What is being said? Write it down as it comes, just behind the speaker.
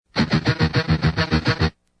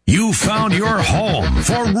You found your home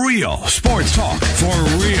for real sports talk for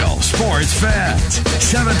real sports fans.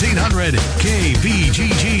 1700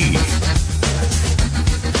 KBGG.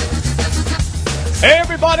 Hey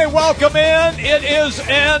everybody, welcome in. It is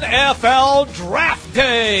NFL Draft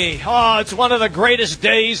Day. Oh, it's one of the greatest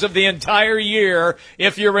days of the entire year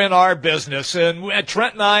if you're in our business. And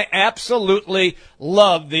Trent and I absolutely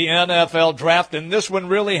love the NFL Draft, and this one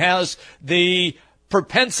really has the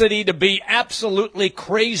propensity to be absolutely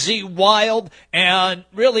crazy, wild, and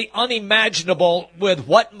really unimaginable with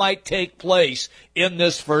what might take place in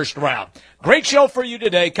this first round. Great show for you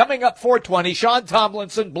today. Coming up 4:20, Sean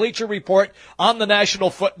Tomlinson, Bleacher Report on the National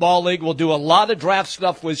Football League. We'll do a lot of draft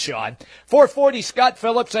stuff with Sean. 4:40, Scott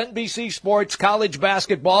Phillips, NBC Sports, college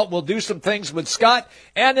basketball. We'll do some things with Scott.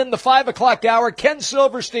 And in the 5 o'clock hour, Ken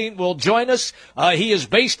Silverstein will join us. He is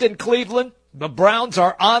based in Cleveland. The Browns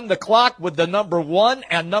are on the clock with the number 1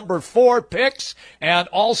 and number 4 picks, and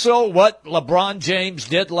also what LeBron James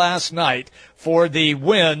did last night for the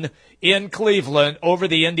win in Cleveland over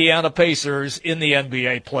the Indiana Pacers in the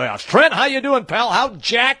NBA playoffs. Trent, how you doing, pal? How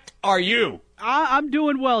jacked are you? I'm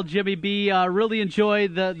doing well, Jimmy B. Really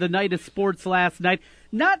enjoyed the night of sports last night.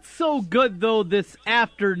 Not so good, though, this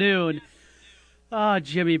afternoon.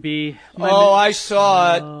 Jimmy B. I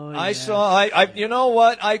saw it. Oh, I yeah. saw. You know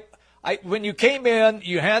what? When you came in,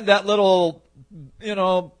 you had that little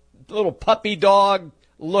puppy dog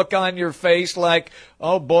look on your face like,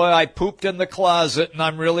 oh boy, I pooped in the closet and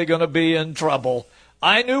I'm really going to be in trouble.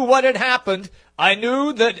 I knew what had happened. I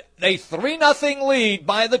knew that a 3-0 lead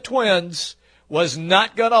by the Twins was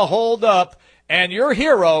not going to hold up. And your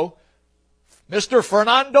hero, Mr.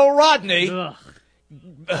 Fernando Rodney,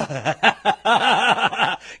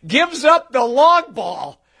 gives up the long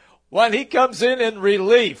ball when he comes in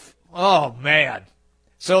relief. Oh, man.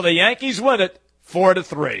 So the Yankees win it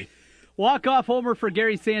 4-3. Walk-off homer for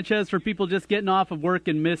Gary Sanchez for people just getting off of work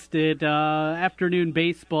and missed it. Afternoon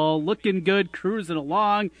baseball, looking good, cruising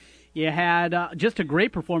along. You had just a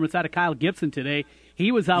great performance out of Kyle Gibson today. He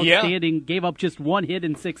was outstanding, Gave up just 1 hit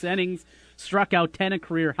in 6 innings, struck out 10, a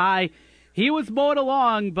career high. He was mowing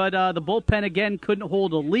along, but the bullpen again couldn't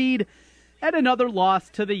hold a lead. And another loss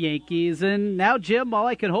to the Yankees. And now, Jim, all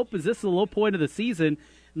I can hope is this is the low point of the season,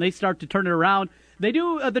 and they start to turn it around. They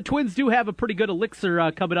do. The Twins do have a pretty good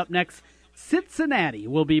elixir coming up next. Cincinnati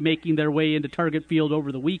will be making their way into Target Field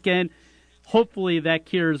over the weekend. Hopefully that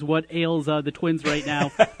cures what ails the Twins right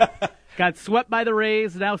now. Got swept by the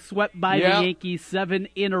Rays, now swept by the Yankees, 7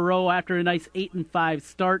 in a row after a nice 8-5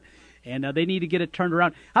 start, and they need to get it turned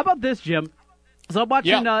around. How about this, Jim? So I'm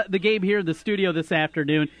watching the game here in the studio this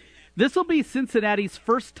afternoon. This will be Cincinnati's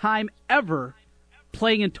first time ever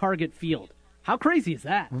playing in Target Field. How crazy is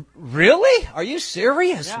that? Really? Are you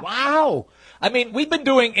serious? Yeah. Wow. I mean, we've been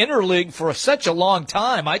doing interleague for such a long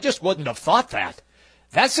time. I just wouldn't have thought that.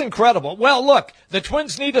 That's incredible. Well, look, the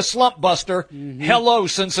Twins need a slump buster. Mm-hmm. Hello,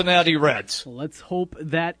 Cincinnati Reds. Well, let's hope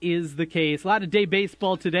that is the case. A lot of day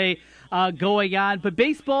baseball today going on, but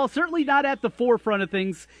baseball certainly not at the forefront of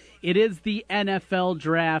things. It is the NFL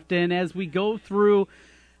draft, and as we go through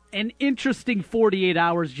an interesting 48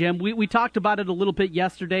 hours, Jim. We talked about it a little bit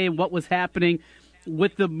yesterday and what was happening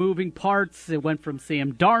with the moving parts. It went from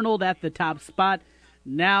Sam Darnold at the top spot.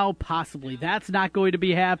 Now, possibly that's not going to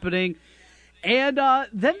be happening. And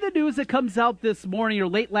then the news that comes out this morning or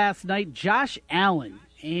late last night, Josh Allen,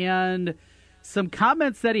 and some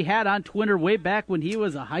comments that he had on Twitter way back when he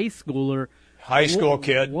was a high schooler. High school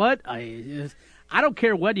kid. What? I don't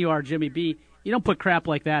care what you are, Jimmy B. You don't put crap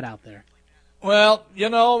like that out there. Well,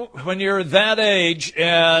 when you're that age,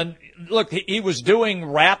 and look, he was doing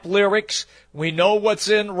rap lyrics. We know what's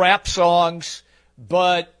in rap songs,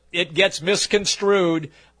 but it gets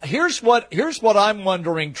misconstrued. Here's what I'm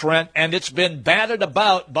wondering, Trent, and it's been batted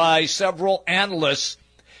about by several analysts,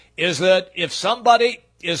 is that if somebody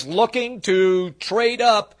is looking to trade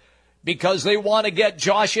up because they want to get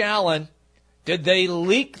Josh Allen, did they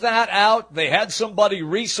leak that out? They had somebody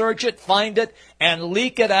research it, find it, and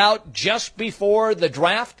leak it out just before the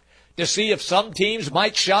draft to see if some teams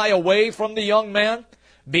might shy away from the young man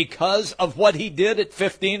because of what he did at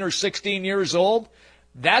 15 or 16 years old?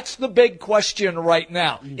 That's the big question right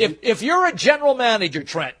now. Mm-hmm. If you're a general manager,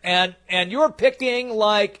 Trent, and you're picking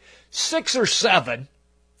like 6 or 7,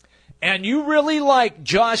 and you really like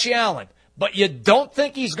Josh Allen, but you don't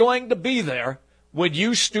think he's going to be there, would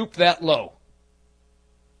you stoop that low?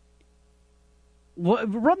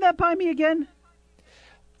 Run that by me again.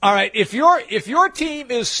 All right, if your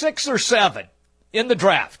team is 6 or 7 in the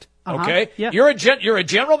draft, okay, you're a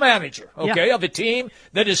general manager, okay, of a team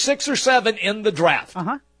that is 6 or 7 in the draft,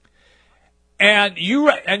 and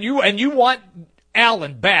you want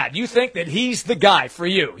Allen bad. You think that he's the guy for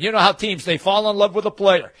you. You know how teams, they fall in love with a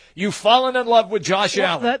player. You've fallen in love with Josh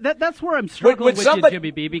Allen. That's where I'm struggling with you,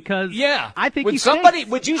 Jimmy B, because I think would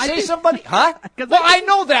you say somebody? Huh? Well, I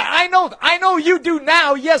know that. I know you do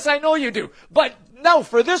now. Yes, I know you do. But no,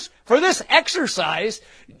 for this exercise,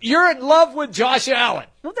 you're in love with Josh Allen.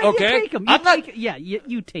 Well, then okay? You take him.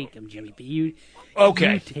 You take him, Jimmy B.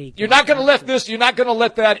 You're not going to let this. You're not going to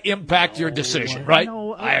let that impact your decision, right?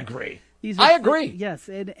 No, I agree. I agree. Yes,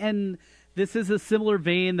 and this is a similar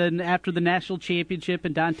vein than after the national championship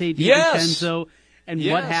and Dante DiVincenzo and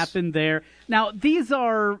what happened there. Now, these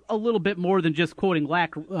are a little bit more than just quoting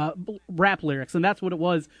rap lyrics, and that's what it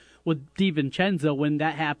was with DiVincenzo when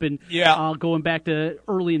that happened. Going back to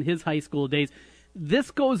early in his high school days.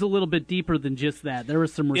 This goes a little bit deeper than just that. There were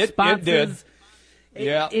some responses.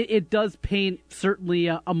 It does paint certainly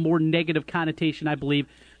a more negative connotation, I believe,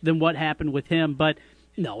 than what happened with him. But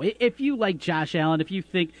no, if you like Josh Allen, if you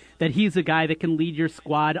think that he's a guy that can lead your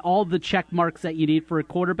squad, all the check marks that you need for a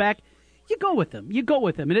quarterback, you go with him.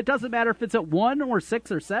 And it doesn't matter if it's at 1 or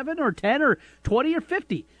 6 or 7 or 10 or 20 or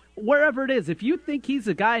 50, wherever it is. If you think he's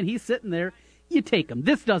a guy and he's sitting there, you take him.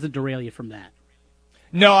 This doesn't derail you from that.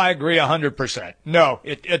 No, I agree 100%. No,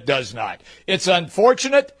 it does not. It's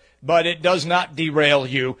unfortunate, but it does not derail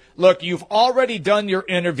you. Look, you've already done your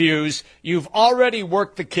interviews. You've already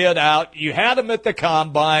worked the kid out. You had him at the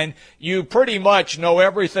combine. You pretty much know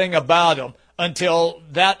everything about him until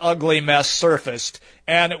that ugly mess surfaced,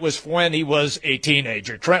 and it was when he was a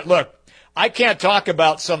teenager. Trent, look, I can't talk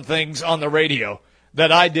about some things on the radio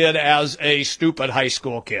that I did as a stupid high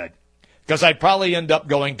school kid, because I'd probably end up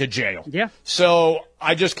going to jail. Yeah. So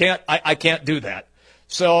I just can't, I can't do that.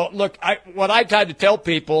 So, look, what I try to tell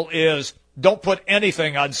people is don't put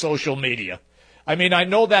anything on social media. I mean, I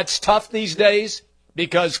know that's tough these days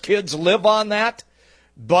because kids live on that.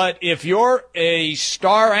 But if you're a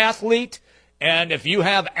star athlete and if you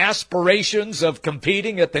have aspirations of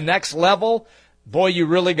competing at the next level, boy, you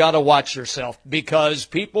really got to watch yourself, because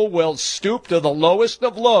people will stoop to the lowest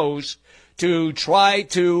of lows to try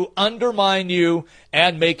to undermine you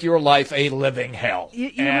and make your life a living hell.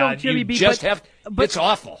 Jimmy B, it's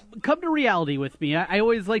awful. Come to reality with me. I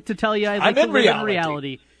always like to tell you I like to live in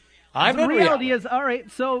reality. The reality is, all right,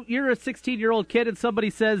 so you're a 16-year-old kid and somebody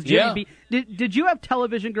says, Jimmy B, did you have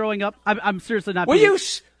television growing up? I'm seriously not being...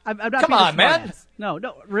 I'm not come on, man. No,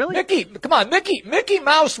 really? Mickey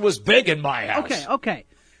Mouse was big in my house. Okay.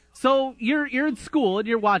 So you're in school and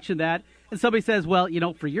you're watching that, and somebody says, well,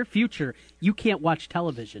 for your future, you can't watch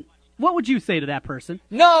television. What would you say to that person?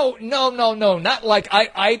 No. Not like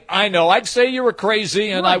I know. I'd say you were crazy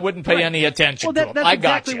and I wouldn't pay any attention to him. That's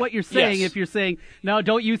exactly what you're saying. Yes. If you're saying, no,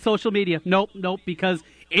 don't use social media. Nope, because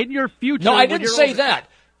in your future... No, I didn't say that.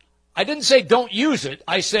 I didn't say don't use it.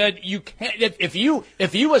 I said you can't. If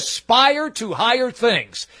you aspire to higher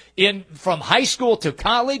things from high school to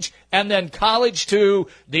college, and then college to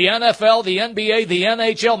the NFL, the NBA, the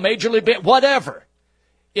NHL, Major League, whatever.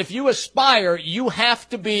 If you aspire, you have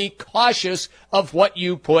to be cautious of what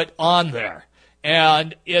you put on there,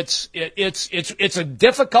 and it's a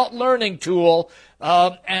difficult learning tool.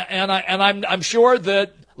 And I'm sure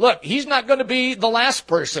that, look, he's not going to be the last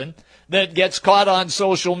person that gets caught on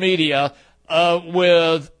social media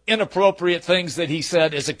with inappropriate things that he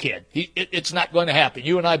said as a kid. It's not going to happen.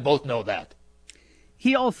 You and I both know that.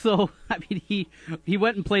 He also, he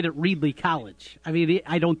went and played at Reedley College.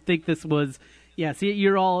 I don't think this was, see,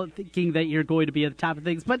 you're all thinking that you're going to be at the top of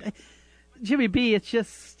things, but Jimmy B,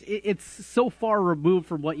 it's so far removed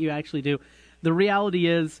from what you actually do. The reality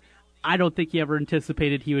is, I don't think he ever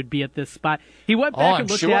anticipated he would be at this spot. He went back and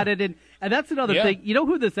looked at it, and that's another thing. You know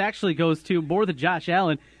who this actually goes to more than Josh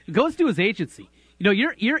Allen? It goes to his agency.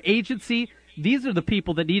 Your agency, these are the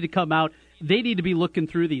people that need to come out. They need to be looking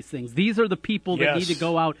through these things. These are the people that need to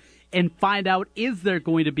go out and find out, is there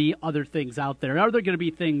going to be other things out there? Are there going to be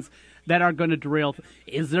things that are going to derail?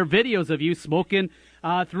 Is there videos of you smoking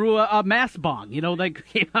through a mass bong, that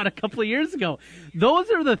came out a couple of years ago? Those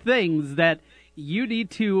are the things that you need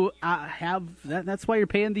to have. That's why you're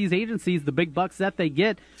paying these agencies the big bucks that they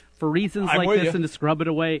get for reasons like this and to scrub it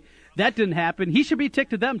away. That didn't happen. He should be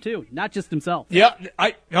ticked to them too, not just himself. Yeah,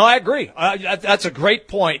 I agree. That's a great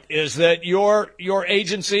point, is that your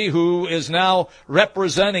agency, who is now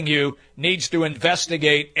representing you, needs to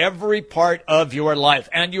investigate every part of your life.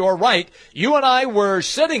 And you're right. You and I were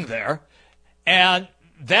sitting there, and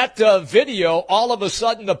that video all of a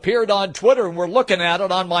sudden appeared on Twitter, and we're looking at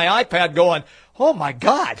it on my iPad going, oh my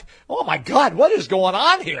God, what is going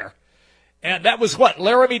on here? And that was what?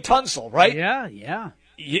 Laramie Tunsil, right? Yeah.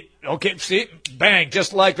 Okay, see, bang,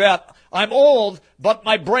 just like that. I'm old, but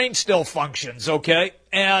my brain still functions, okay?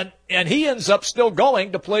 And he ends up still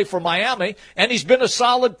going to play for Miami, and he's been a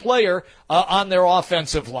solid player on their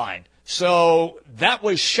offensive line. So that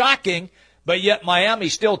was shocking, but yet Miami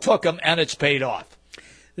still took him, and it's paid off.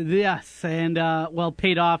 Yes, and,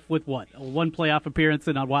 paid off with what? One playoff appearance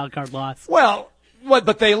and a wild card loss. Well,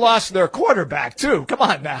 but they lost their quarterback, too. Come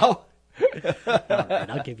on now. All right,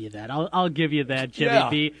 I'll give you that. I'll give you that, Jimmy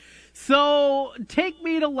B. So take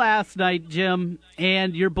me to last night, Jim,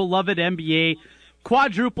 and your beloved NBA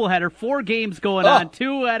quadruple header, 4 games going on,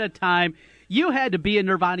 2 at a time. You had to be in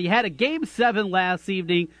Nirvana. You had a Game 7 last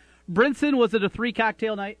evening. Brinson, was it a 3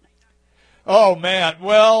 cocktail night? Oh, man.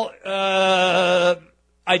 Well,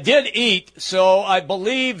 I did eat, so I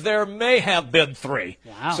believe there may have been 3.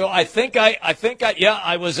 Wow. So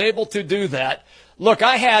I was able to do that. Look,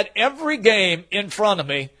 I had every game in front of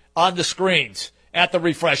me on the screens at the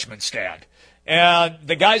refreshment stand. And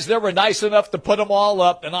the guys there were nice enough to put them all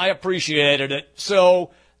up, and I appreciated it.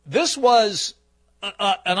 So this was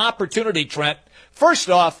an opportunity, Trent. First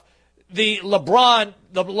off, the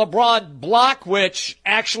LeBron block, which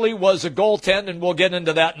actually was a goaltend, and we'll get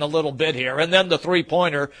into that in a little bit here. And then the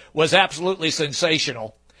three-pointer was absolutely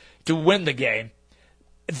sensational to win the game.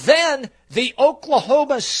 Then the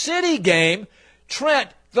Oklahoma City game, Trent,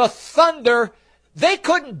 the Thunder, they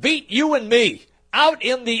couldn't beat you and me out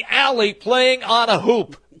in the alley playing on a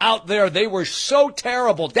hoop out there. They were so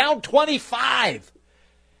terrible, down 25.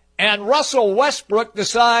 And Russell Westbrook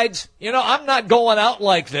decides, I'm not going out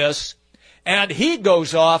like this. And he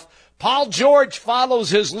goes off. Paul George follows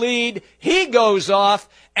his lead. He goes off.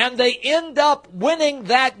 And they end up winning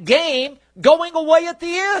that game going away at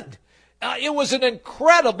the end. It was an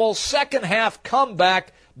incredible second-half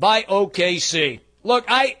comeback by OKC. Look,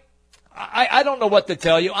 I don't know what to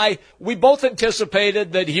tell you. We both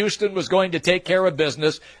anticipated that Houston was going to take care of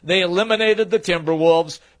business. They eliminated the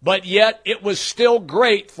Timberwolves, but yet it was still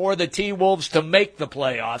great for the T-Wolves to make the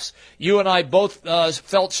playoffs. You and I both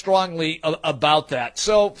felt strongly about that.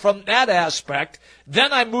 So from that aspect,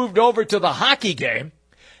 then I moved over to the hockey game.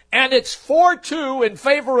 And it's 4-2 in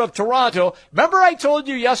favor of Toronto. Remember I told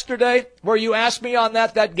you yesterday where you asked me on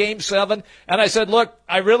that Game 7? And I said, look,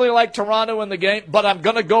 I really like Toronto in the game, but I'm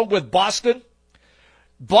going to go with Boston.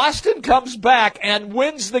 Boston comes back and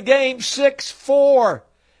wins the game 6-4.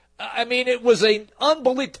 I mean, it was an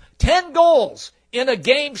unbelievable 10 goals in a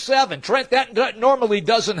Game 7. Trent, that normally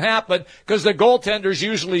doesn't happen because the goaltenders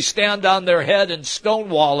usually stand on their head and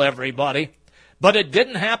stonewall everybody. But it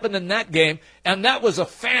didn't happen in that game, and that was a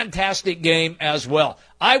fantastic game as well.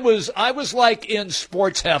 I was like in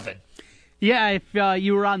sports heaven. Yeah, if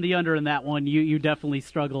you were on the under in that one, you definitely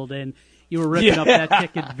struggled, and you were ripping up that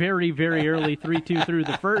ticket very, very early, 3-2 through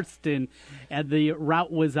the first, and the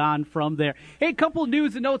route was on from there. Hey, a couple of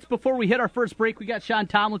news and notes before we hit our first break. We got Sean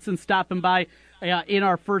Tomlinson stopping by in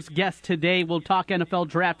our first guest today. We'll talk NFL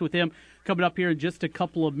draft with him coming up here in just a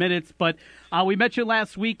couple of minutes. But we mentioned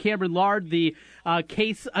last week, Cameron Lard, the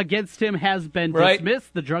case against him has been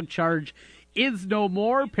dismissed. The drug charge is no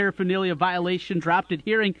more. Paraphernalia violation dropped at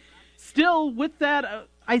hearing. Still, with that,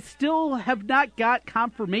 I still have not got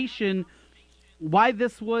confirmation why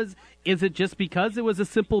this was. Is it just because it was a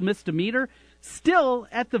simple misdemeanor? Still,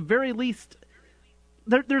 at the very least,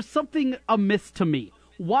 there's something amiss to me.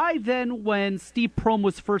 Why then, when Steve Prohm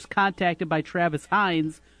was first contacted by Travis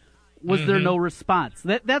Hines, was there no response?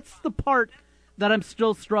 That's the part that I'm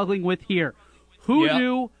still struggling with here. Who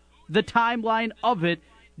knew the timeline of it?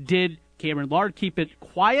 Did Cameron Lard keep it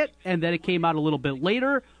quiet and then it came out a little bit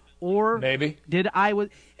later? Or maybe did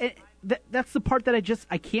that's the part that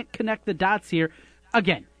I can't connect the dots here.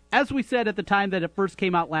 Again, as we said at the time that it first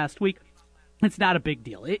came out last week, it's not a big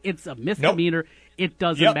deal. It's a misdemeanor. Nope. It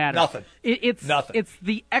doesn't matter. Nothing. It's nothing. It's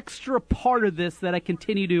the extra part of this that I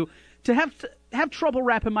continue to have trouble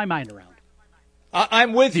wrapping my mind around.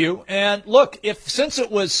 I'm with you. And look, since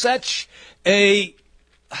it was such a,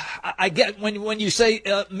 I get when you say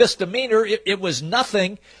misdemeanor, it was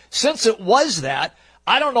nothing. Since it was that,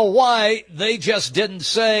 I don't know why they just didn't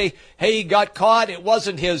say, hey, he got caught. It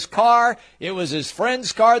wasn't his car. It was his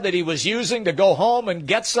friend's car that he was using to go home and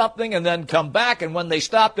get something and then come back. And when they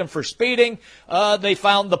stopped him for speeding, they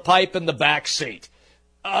found the pipe in the back seat.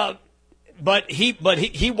 But he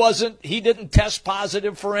didn't test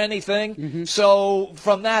positive for anything. Mm-hmm. So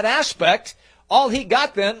from that aspect, all he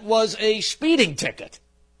got then was a speeding ticket.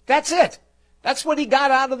 That's it. That's what he got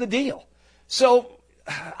out of the deal. So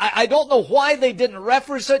I don't know why they didn't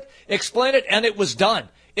reference it, explain it, and it was done.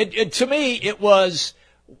 To me, it was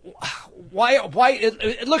why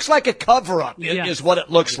it looks like a cover-up is what it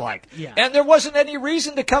looks like. Yeah. And there wasn't any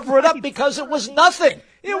reason to cover it up because it was nothing.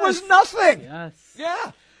 It was nothing. Yes.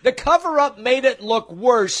 Yeah. The cover-up made it look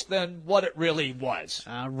worse than what it really was.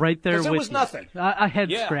 Right there with it was you. nothing. A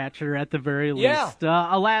head-scratcher at the very least.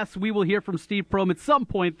 Alas, we will hear from Steve Prohm at some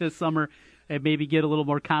point this summer and maybe get a little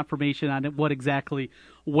more confirmation on what exactly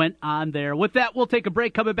went on there. With that, we'll take a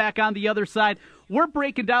break. Coming back on the other side, we're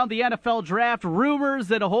breaking down the NFL draft, rumors,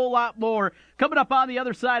 and a whole lot more. Coming up on the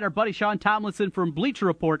other side, our buddy Sean Tomlinson from Bleacher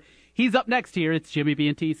Report. He's up next here. It's Jimmy B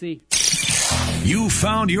and TC. You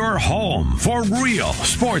found your home for real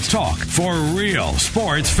sports talk for real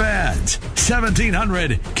sports fans.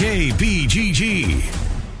 1700 KBGG.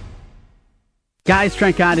 Guys,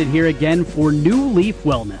 Trent Condon here again for New Leaf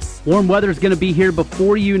Wellness. Warm weather is going to be here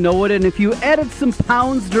before you know it, and if you added some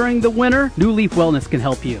pounds during the winter, New Leaf Wellness can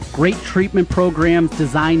help you. Great treatment programs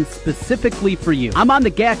designed specifically for you. I'm on the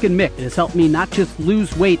GAC and Mick. It has helped me not just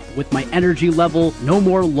lose weight with my energy level, no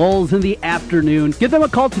more lulls in the afternoon. Give them a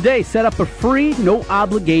call today. Set up a free,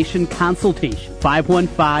 no-obligation consultation.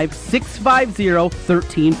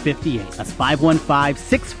 515-650-1358. That's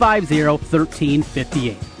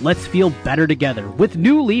 515-650-1358. Let's feel better together with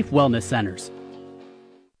New Leaf Wellness Centers.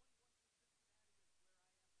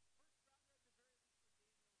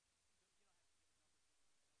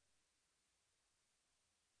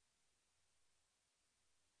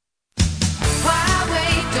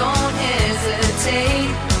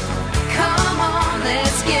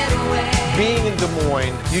 Being in Des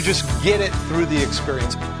Moines, you just get it through the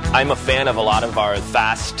experience. I'm a fan of a lot of our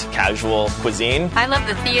fast, casual cuisine. I love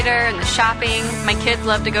the theater and the shopping. My kids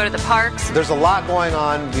love to go to the parks. There's a lot going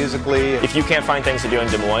on musically. If you can't find things to do in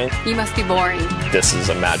Des Moines, You must be boring. this is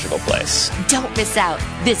a magical place. Don't miss out.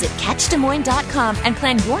 Visit CatchDesMoines.com and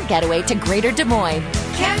plan your getaway to Greater Des Moines.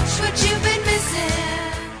 Catch what you've been missing.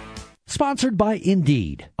 Sponsored by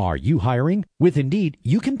Indeed. Are you hiring? With Indeed,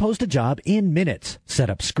 you can post a job in minutes, set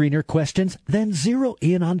up screener questions, then zero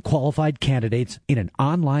in on qualified candidates in an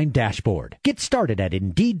online dashboard. Get started at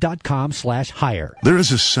Indeed.com/hire. There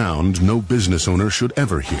is a sound no business owner should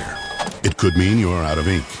ever hear. It could mean you're out of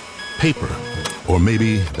ink, paper, or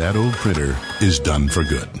maybe that old printer is done for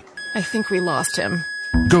good. I think we lost him.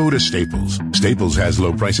 Go to Staples. Staples has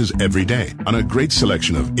low prices every day on a great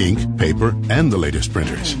selection of ink, paper, and the latest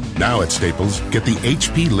printers. Now at Staples, get the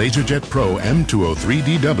HP LaserJet Pro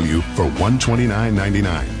M203DW for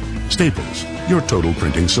 $129.99. Staples, your total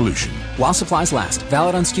printing solution. While supplies last.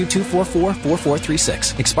 Valid on SKU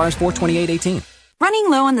 2444436. Expires 4/28/18. Running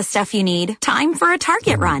low on the stuff you need? Time for a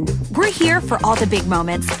Target run. We're here for all the big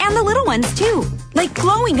moments and the little ones too, like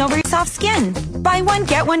glowing over your soft skin. Buy one,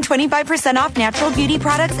 get one 25% off natural beauty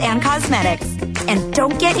products and cosmetics. And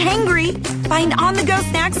don't get hangry. Find on-the-go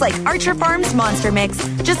snacks like Archer Farms Monster Mix,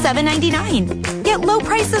 just $7.99. Get low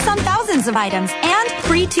prices on thousands of items and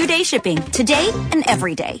free 2-day shipping today and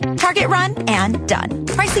every day. Target run and done.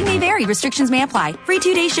 Pricing may vary. Restrictions may apply. Free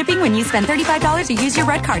 2-day shipping when you spend $35 or use your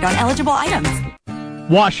red card on eligible items.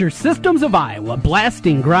 Washer Systems of Iowa,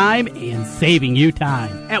 blasting grime and saving you time.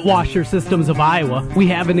 At Washer Systems of Iowa, we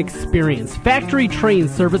have an experienced factory-trained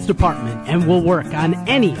service department and will work on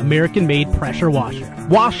any American-made pressure washer.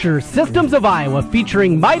 Washer Systems of Iowa,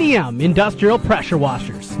 featuring Mighty M industrial pressure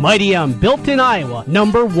washers. Mighty M, built in Iowa,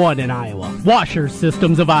 #1 in Iowa. Washer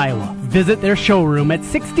Systems of Iowa. Visit their showroom at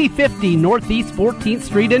 6050 Northeast 14th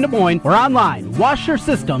Street in Des Moines or online,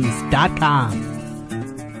 washersystems.com.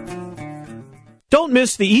 Don't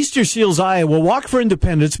miss the Easter Seals Iowa Walk for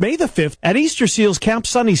Independence May the 5th at Easter Seals Camp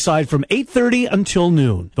Sunnyside from 8:30 until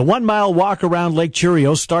noon. The 1-mile walk around Lake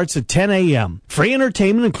Cheerio starts at 10 a.m. Free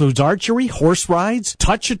entertainment includes archery, horse rides,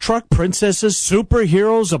 touch-a-truck princesses,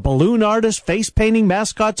 superheroes, a balloon artist, face painting,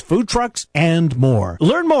 mascots, food trucks, and more.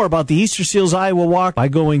 Learn more about the Easter Seals Iowa Walk by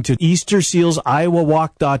going to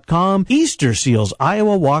EasterSealsIowaWalk.com,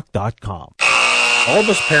 EasterSealsIowaWalk.com. All of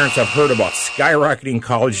us parents have heard about skyrocketing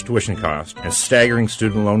college tuition costs and staggering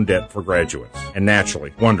student loan debt for graduates. And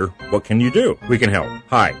naturally, wonder, what can you do? We can help.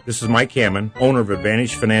 Hi, this is Mike Hammond, owner of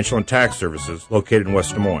Advantage Financial and Tax Services located in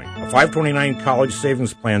West Des Moines. A 529 college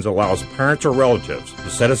savings plan allows parents or relatives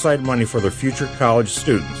to set aside money for their future college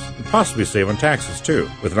students and possibly save on taxes too.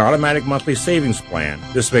 With an automatic monthly savings plan,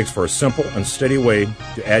 this makes for a simple and steady way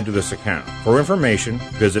to add to this account. For information,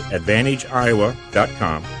 visit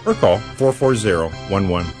AdvantageIowa.com or call 440-1133.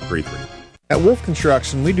 At Wolf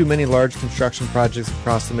Construction, we do many large construction projects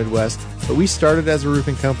across the Midwest, but we started as a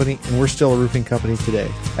roofing company and we're still a roofing company today.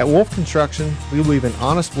 At Wolf Construction, we believe in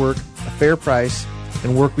honest work, a fair price,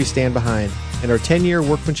 and work we stand behind, and our 10-year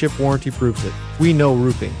workmanship warranty proves it. We know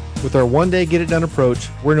roofing. With our one-day get-it-done approach,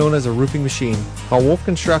 we're known as a roofing machine. Call Wolf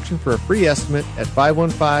Construction for a free estimate at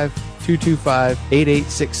 515-2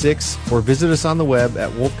 225-8866 or visit us on the web at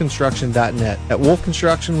wolfconstruction.net. At Wolf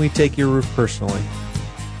Construction, we take your roof personally.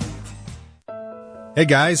 Hey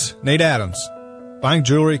guys, Nate Adams. Buying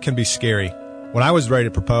jewelry can be scary. When I was ready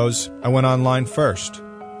to propose, I went online first.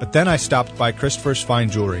 But then I stopped by Christopher's Fine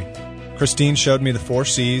Jewelry. Christine showed me the 4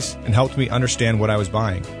 C's and helped me understand what I was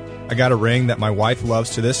buying. I got a ring that my wife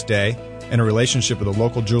loves to this day and a relationship with a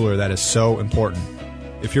local jeweler that is so important.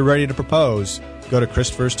 If you're ready to propose, go to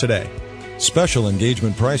Christopher's today. Special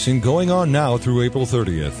engagement pricing going on now through April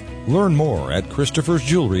 30th. Learn more at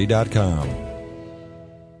Christopher'sJewelry.com.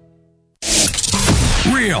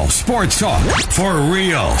 Real sports talk for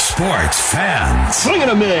real sports fans. Swing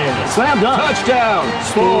and a miss. Slam dunk. Touchdown.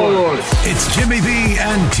 Sports. It's Jimmy B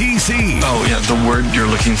and TC. Oh, yeah, the word you're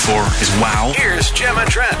looking for is wow. Here's Jim and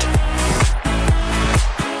Trent.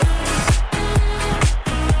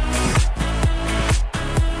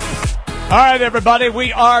 All right, everybody,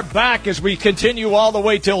 we are back as we continue all the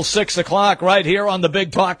way till 6 o'clock right here on the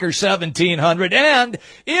Big Talker 1700. And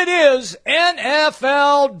it is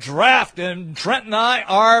NFL Draft, and Trent and I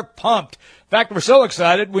are pumped. In fact, we're so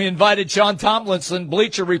excited, we invited Sean Tomlinson,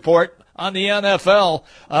 Bleacher Report, on the NFL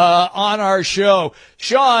on our show.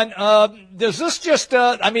 Sean, does this just,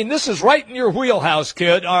 this is right in your wheelhouse,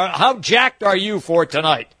 kid. How jacked are you for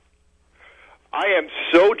tonight? I am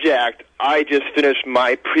so jacked. I just finished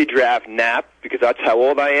my pre-draft nap because that's how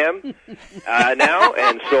old I am now,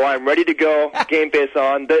 and so I'm ready to go. Game face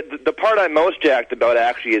on. The part I'm most jacked about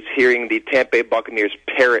actually is hearing the Tampa Bay Buccaneers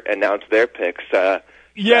parrot announce their picks.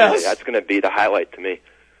 Yes, that's going to be the highlight to me.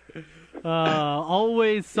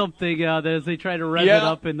 Always something as they try to rev it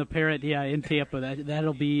up in the parrot. Yeah, in Tampa,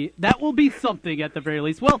 that will be something at the very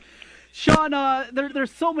least. Well, Sean,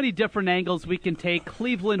 there's so many different angles we can take.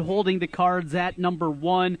 Cleveland holding the cards at number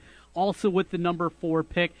 1, also with the number 4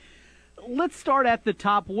 pick. Let's start at the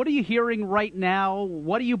top. What are you hearing right now?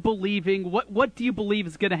 What are you believing? What do you believe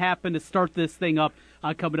is going to happen to start this thing up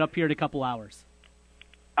coming up here in a couple hours?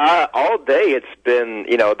 All day it's been,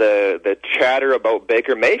 the chatter about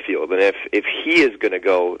Baker Mayfield, and if he is going to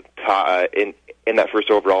go in that first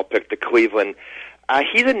overall pick to Cleveland.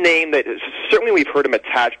 He's a name that certainly we've heard him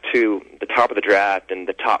attached to the top of the draft and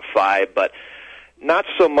the top 5, but not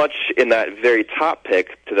so much in that very top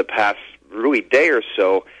pick to the past really day or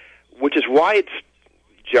so, which is why it's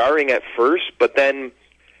jarring at first, but then,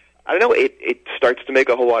 I don't know, it starts to make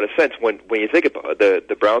a whole lot of sense when you think about it.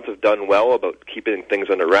 The Browns have done well about keeping things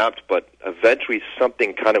under wraps, but eventually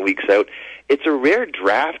something kind of leaks out. It's a rare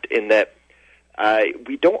draft in that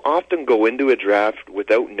we don't often go into a draft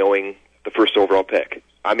without knowing the first overall pick.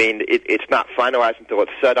 I mean, it's not finalized until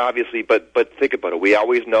it's set, obviously, but think about it. We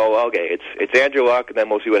always know, okay, it's Andrew Luck, and then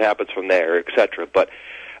we'll see what happens from there, etc. But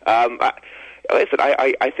I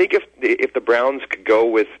think if the Browns could go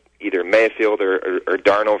with either Mayfield or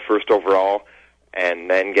Darnold first overall, and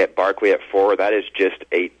then get Barkley at 4, that is just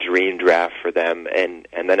a dream draft for them. And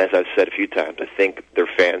then, as I've said a few times, I think their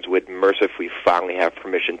fans would mercifully finally have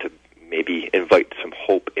permission to maybe invite some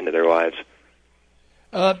hope into their lives.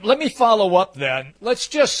 Let me follow up then. Let's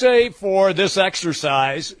just say for this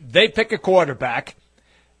exercise, they pick a quarterback.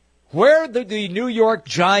 Where do the New York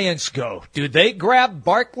Giants go? Do they grab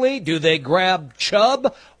Barkley? Do they grab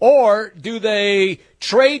Chubb? Or do they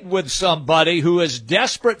trade with somebody who is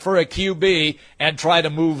desperate for a QB and try to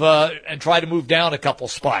move down a couple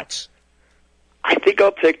spots? I think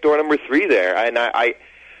I'll take door number 3 there, and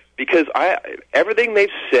because everything they've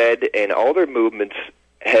said and all their movements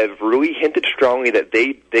have really hinted strongly that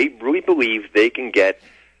they really believe they can get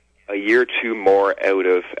a year or 2 more out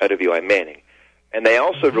of Eli Manning. And they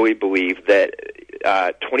also really believe that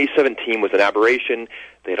 2017 was an aberration.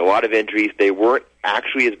 They had a lot of injuries. They weren't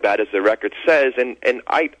actually as bad as the record says, and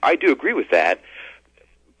I do agree with that.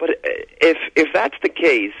 But if that's the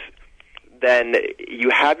case, then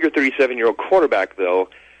you have your 37-year-old quarterback, though,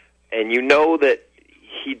 and you know that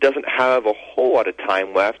he doesn't have a whole lot of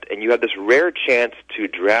time left, and you have this rare chance to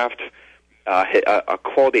draft a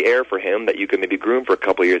quality heir for him that you can maybe groom for a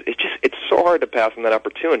couple of years. It's so hard to pass on that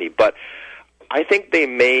opportunity. But I think they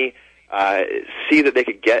may see that they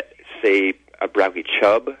could get, say, a Bradley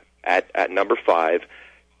Chubb at number 5,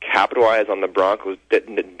 capitalize on the Broncos'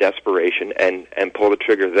 desperation, and pull the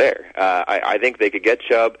trigger there. I think they could get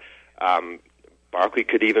Chubb. Barkley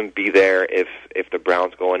could even be there if the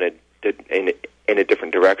Browns go in a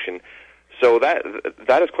different direction. So that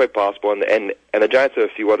is quite possible, and the Giants have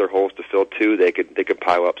a few other holes to fill too. They could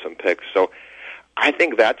pile up some picks. So I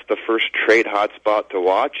think that's the first trade hotspot to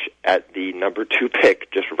watch at the number 2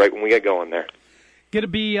 pick, just right when we get going there. Going to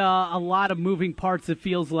be a lot of moving parts, it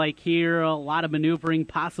feels like here, a lot of maneuvering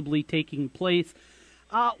possibly taking place.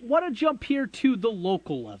 Want to jump here to the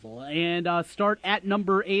local level and start at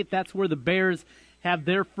number 8. That's where the Bears have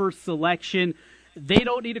their first selection. They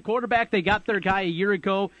don't need a quarterback. They got their guy a year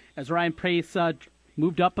ago as Ryan Pace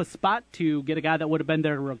moved up a spot to get a guy that would have been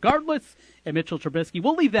there regardless, and Mitchell Trubisky.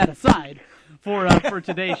 We'll leave that aside for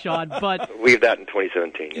today, Sean. But leave that in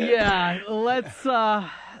 2017. Yeah,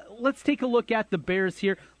 let's take a look at the Bears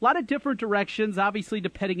here. A lot of different directions, obviously,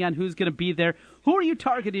 depending on who's going to be there. Who are you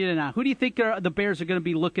targeting now? Who do you think the Bears are going to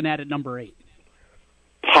be looking at number 8?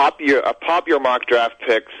 A popular mock draft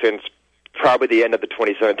pick since probably the end of the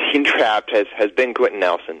 2017 draft has been Quentin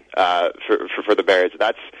Nelson for the Bears.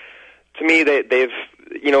 That's, to me, they've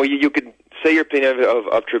you could say your opinion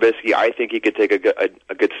of Trubisky. I think he could take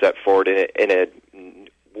a good step forward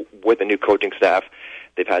with a new coaching staff.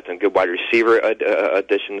 They've had some good wide receiver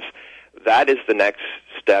additions. That is the next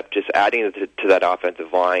step, just adding to that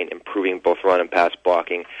offensive line, improving both run and pass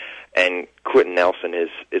blocking. And Quentin Nelson is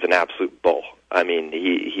an absolute bull. I mean,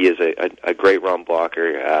 he is a great run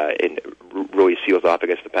blocker and really seals off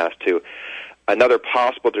against the pass, too. Another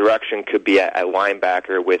possible direction could be at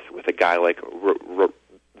linebacker with a guy like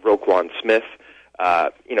Roquan Smith.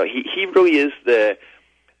 He really is the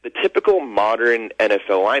typical modern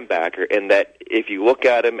NFL linebacker in that if you look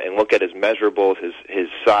at him and look at his measurables, his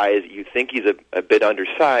size, you think he's a bit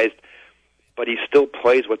undersized, but he still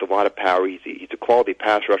plays with a lot of power. He's a quality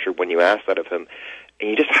pass rusher when you ask that of him, and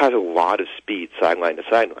he just has a lot of speed sideline to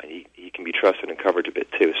sideline. He can be trusted in coverage a bit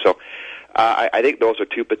too. So I think those are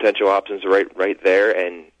two potential options right there,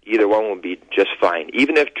 and either one will be just fine.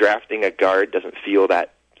 Even if drafting a guard doesn't feel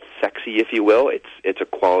that sexy, if you will, it's a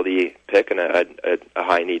quality pick and a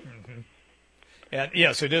high need. Mm-hmm. And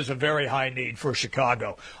yes, it is a very high need for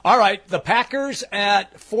Chicago. All right, the Packers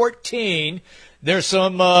at 14. There's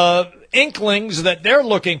some inklings that they're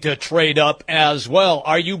looking to trade up as well.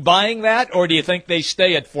 Are you buying that, or do you think they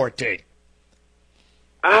stay at 14?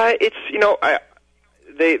 They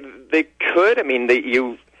could. I mean,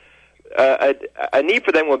 a need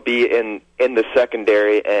for them would be in the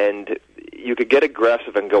secondary, and you could get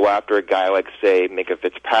aggressive and go after a guy like, say, Minka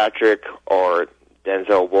Fitzpatrick or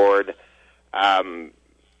Denzel Ward. But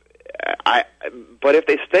if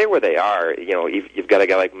they stay where they are, you've got a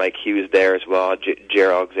guy like Mike Hughes there as well,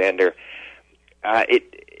 Jair Alexander.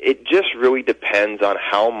 It just really depends on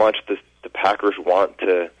how much the Packers want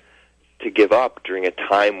to give up during a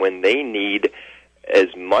time when they need as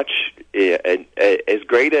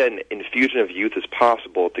great an infusion of youth as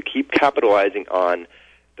possible to keep capitalizing on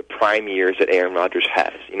the prime years that Aaron Rodgers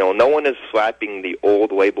has. No one is slapping the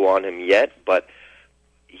old label on him yet, but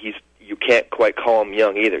you can't quite call him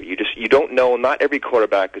young either. You don't know. Not every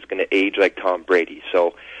quarterback is going to age like Tom Brady.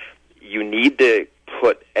 So you need to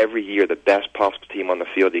put every year the best possible team on the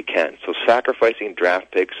field you can. So sacrificing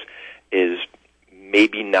draft picks is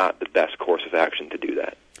maybe not the best course of action to do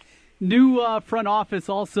that. New front office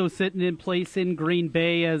also sitting in place in Green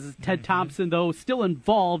Bay as Ted Thompson, though still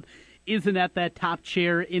involved, isn't at that top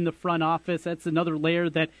chair in the front office. That's another layer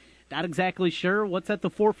that not exactly sure what's at the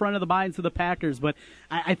forefront of the minds of the Packers. But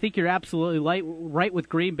I think you're absolutely right with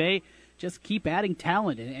Green Bay. Just keep adding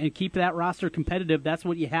talent and keep that roster competitive. That's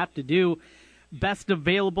what you have to do. Best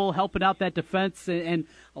available, helping out that defense, and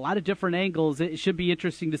a lot of different angles. It should be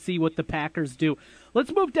interesting to see what the Packers do.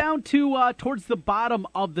 Let's move down to towards the bottom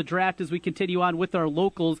of the draft as we continue on with our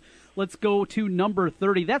locals. Let's go to number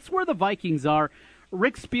 30. That's where the Vikings are.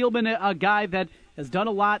 Rick Spielman, a guy that has done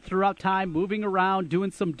a lot throughout time, moving around,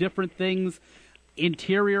 doing some different things.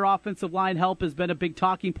 Interior offensive line help has been a big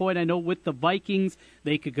talking point. I know with the Vikings,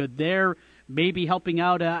 they could go there, maybe helping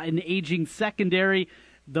out an aging secondary.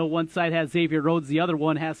 Though one side has Xavier Rhodes, the other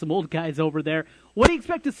one has some old guys over there. What do you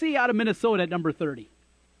expect to see out of Minnesota at number 30?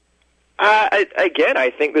 Again,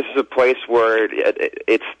 I think this is a place where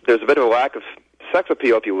there's a bit of a lack of sex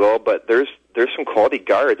appeal, if you will, but there's some quality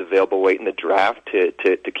guards available late in the draft to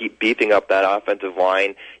keep beefing up that offensive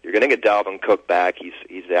line. You're going to get Dalvin Cook back.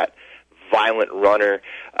 He's that violent runner.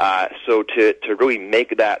 So to really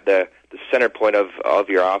make that the center point of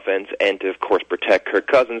your offense and to, of course, protect Kirk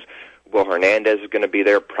Cousins, Will Hernandez is going to be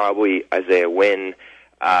there, probably Isaiah Wynn.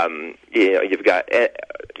 You've got, I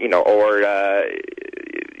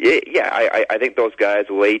think those guys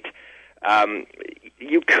late.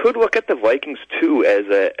 You could look at the Vikings too as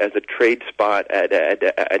a trade spot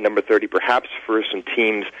at number 30, perhaps for some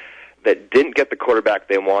teams that didn't get the quarterback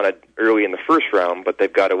they wanted early in the first round, but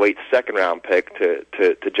they've got a late second round pick to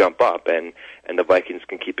jump up, and the Vikings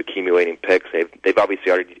can keep accumulating picks. They've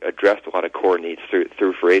obviously already addressed a lot of core needs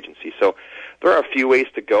through free agency. So there are a few ways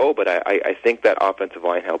to go, but I think that offensive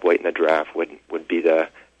line help late in the draft would be the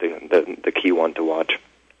key one to watch.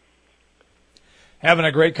 Having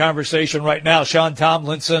a great conversation right now. Sean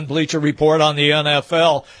Tomlinson, Bleacher Report on the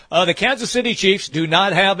NFL. The Kansas City Chiefs do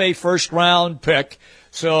not have a first-round pick.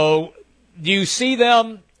 So do you see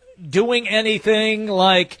them doing anything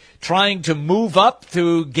like trying to move up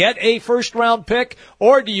to get a first-round pick?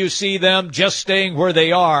 Or do you see them just staying where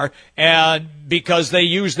they are and because they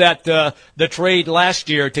used that the trade last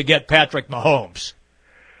year to get Patrick Mahomes?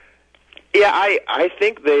 Yeah, I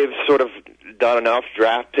think they've sort of done enough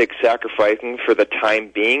draft pick sacrificing for the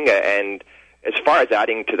time being, and as far as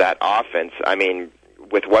adding to that offense, I mean,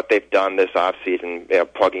 with what they've done this offseason,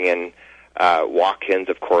 plugging in Watkins,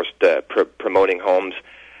 of course, promoting Holmes,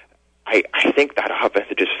 I think that offense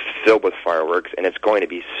is just filled with fireworks, and it's going to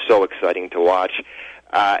be so exciting to watch.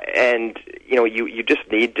 And you just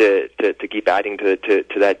need to keep adding to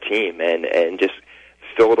that team and just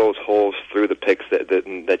fill those holes through the picks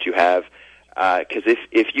that you have. Because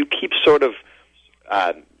if you keep sort of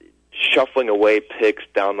shuffling away picks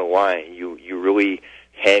down the line, you really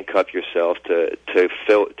handcuff yourself to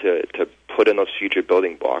put in those future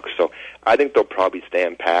building blocks. So I think they'll probably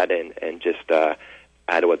stand pat and just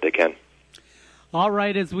add what they can. All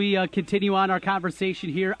right, as we continue on our conversation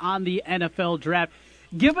here on the NFL draft,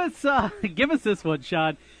 give us this one,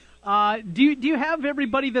 Sean. Do you have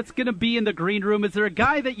everybody that's going to be in the green room? Is there a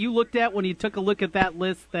guy that you looked at when you took a look at that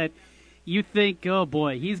list that you think, oh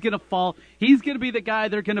boy, he's going to fall, he's going to be the guy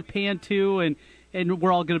they're going to pan to, and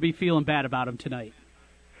we're all going to be feeling bad about him tonight?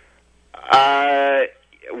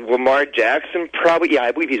 Lamar Jackson, probably. Yeah,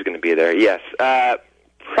 I believe he's going to be there. Yes,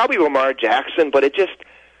 probably Lamar Jackson. But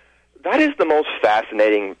that is the most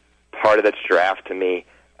fascinating part of this draft to me,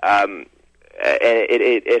 and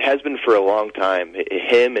it has been for a long time.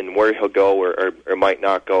 Him and where he'll go or might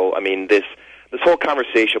not go. I mean, this whole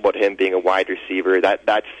conversation about him being a wide receiver,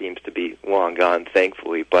 that seems to be long gone,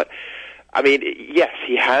 thankfully. But, I mean, yes,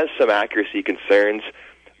 he has some accuracy concerns,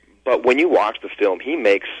 but when you watch the film, he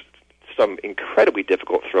makes some incredibly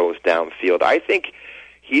difficult throws downfield. I think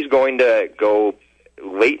he's going to go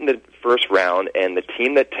late in the first round, and the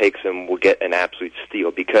team that takes him will get an absolute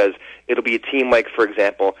steal because it'll be a team like, for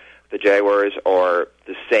example, the Jaguars or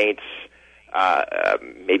the Saints,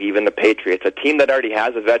 maybe even the Patriots, a team that already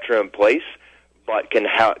has a veteran in place, but can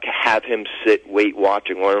have him sit, wait, watch,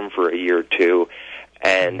 and learn for a year or two,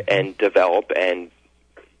 and develop and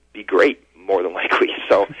be great, more than likely.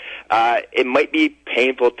 So it might be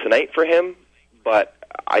painful tonight for him, but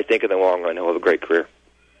I think in the long run he'll have a great career.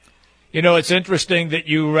 You know, it's interesting that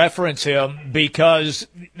you reference him because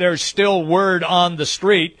there's still word on the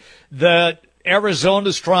street that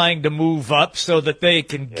Arizona's trying to move up so that they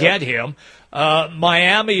can get him.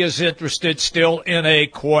 Miami is interested still in a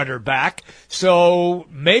quarterback, so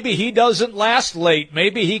maybe he doesn't last late.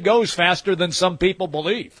 Maybe he goes faster than some people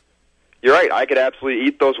believe. You're right. I could absolutely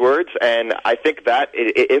eat those words, and I think that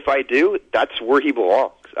if I do, that's where he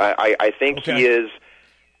belongs. I think he is,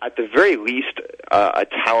 at the very least, a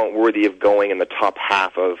talent worthy of going in the top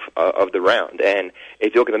half of the round. And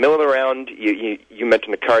if you look at the middle of the round, you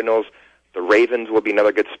mentioned the Cardinals. The Ravens will be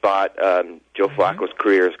another good spot. Joe Flacco's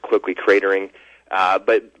career is quickly cratering.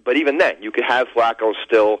 But even then, you could have Flacco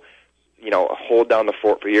still, hold down the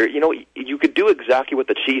fort for a year. You could do exactly what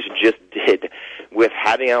the Chiefs just did with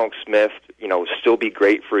having Alex Smith, still be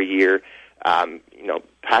great for a year.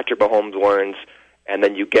 Patrick Mahomes learns, and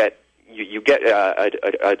then you get a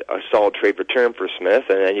solid trade return for Smith,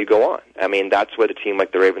 and then you go on. I mean, that's what a team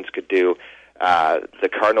like the Ravens could do. The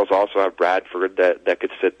Cardinals also have Bradford that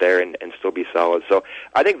could sit there and still be solid. So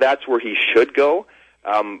I think that's where he should go,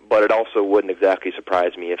 but it also wouldn't exactly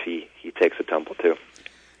surprise me if he takes a tumble too.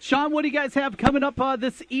 Sean, what do you guys have coming up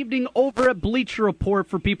this evening over at Bleacher Report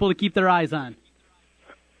for people to keep their eyes on?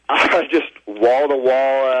 Just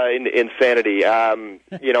wall-to-wall insanity.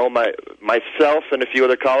 Myself and a few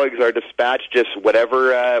other colleagues are dispatched. Just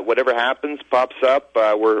whatever happens, pops up.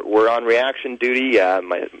 We're on reaction duty.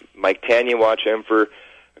 Mike Tanya, watch him for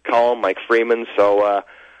a column. Mike Freeman. So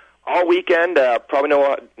all weekend, probably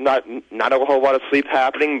not a whole lot of sleep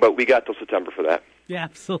happening, but we got till September for that. Yeah,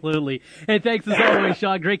 absolutely. Hey, thanks as always,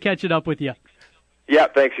 Sean. Great catching up with you. Yeah,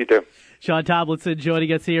 thanks, you too. Sean Tomlinson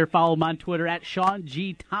joining us here. Follow him on Twitter at Sean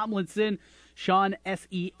G. Tomlinson. Sean,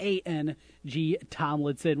 S-E-A-N-G.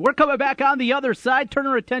 Tomlinson. We're coming back on the other side. Turn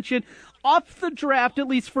our attention off the draft, at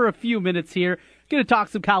least for a few minutes here. Going to talk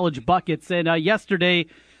some college buckets. And yesterday,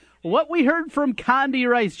 what we heard from Condi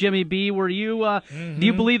Rice, Jimmy B, were you, do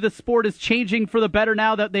you believe the sport is changing for the better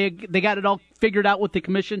now that they got it all figured out with the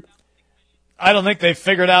commission? I don't think they've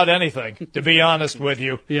figured out anything, to be honest with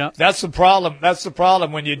you. Yeah. That's the problem. That's the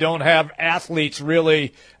problem when you don't have athletes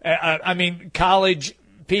really. College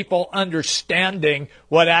people understanding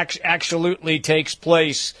what actually takes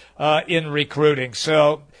place in recruiting.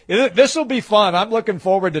 So this will be fun. I'm looking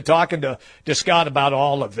forward to talking to Scott about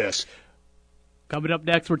all of this. Coming up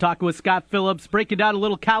next, we're talking with Scott Phillips, breaking down a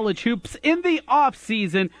little college hoops in the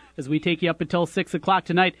off-season as we take you up until 6 o'clock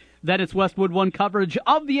tonight. Then it's Westwood One coverage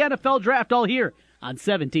of the NFL Draft, all here on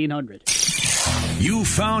 1700. You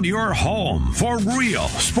found your home for real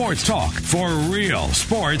sports talk for real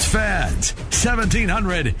sports fans.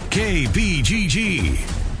 1700 KBGG.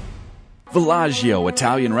 Villaggio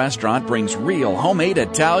Italian Restaurant brings real homemade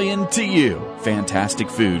Italian to you. Fantastic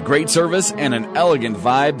food, great service, and an elegant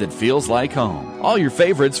vibe that feels like home. All your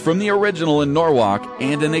favorites from the original in Norwalk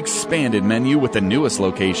and an expanded menu with the newest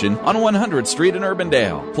location on 100th Street in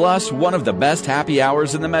Urbandale. Plus, one of the best happy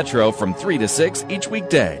hours in the metro from 3 to 6 each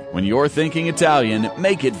weekday. When you're thinking Italian,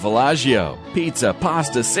 make it Villaggio. Pizza,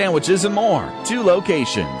 pasta, sandwiches, and more. 2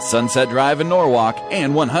 locations, Sunset Drive in Norwalk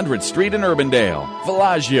and 100th Street in Urbandale.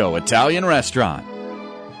 Villaggio Italian Restaurant.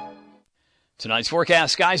 Tonight's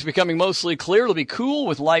forecast, skies becoming mostly clear. It'll be cool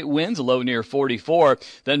with light winds, a low near 44.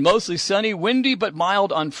 Then mostly sunny, windy, but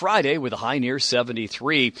mild on Friday with a high near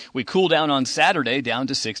 73. We cool down on Saturday down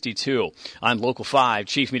to 62. I'm Local 5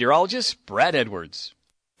 Chief Meteorologist Brad Edwards.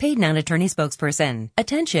 Paid non-attorney spokesperson.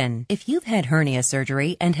 Attention! If you've had hernia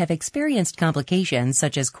surgery and have experienced complications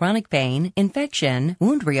such as chronic pain, infection,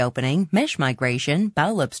 wound reopening, mesh migration,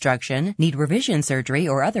 bowel obstruction, need revision surgery,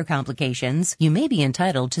 or other complications, you may be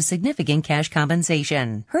entitled to significant cash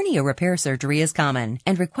compensation. Hernia repair surgery is common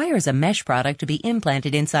and requires a mesh product to be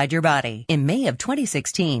implanted inside your body. In May of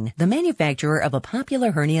 2016, the manufacturer of a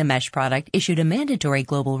popular hernia mesh product issued a mandatory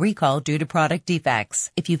global recall due to product defects.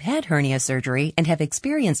 If you've had hernia surgery and have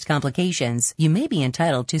experienced complications, you may be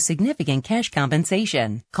entitled to significant cash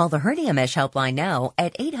compensation. Call the Hernia Mesh Helpline now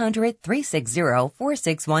at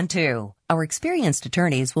 800-360-4612. Our experienced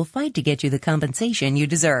attorneys will fight to get you the compensation you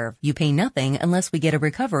deserve. You pay nothing unless we get a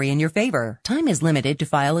recovery in your favor. Time is limited to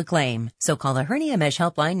file a claim, so call the Hernia Mesh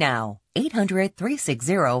Helpline now.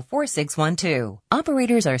 800-360-4612.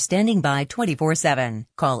 Operators are standing by 24/7.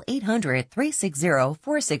 Call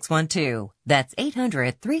 800-360-4612. That's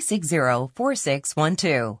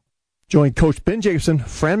 800-360-4612. Join Coach Ben Jacobson,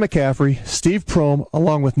 Fran McCaffrey, Steve Prohm,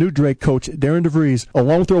 along with new Drake coach Darren DeVries,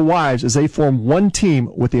 along with their wives as they form one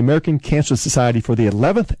team with the American Cancer Society for the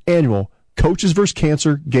 11th annual Coaches vs.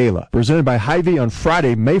 Cancer Gala, presented by Hy-Vee on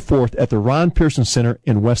Friday, May 4th at the Ron Pearson Center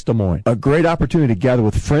in West Des Moines. A great opportunity to gather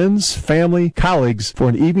with friends, family, colleagues for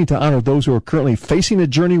an evening to honor those who are currently facing a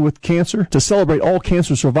journey with cancer, to celebrate all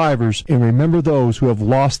cancer survivors, and remember those who have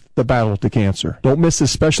lost the battle to cancer. Don't miss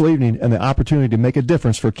this special evening and the opportunity to make a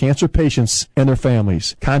difference for cancer patients and their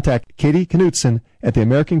families. Contact Katie Knutson at the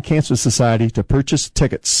American Cancer Society to purchase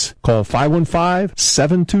tickets. Call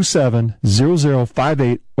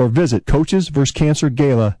 515-727-0058 or visit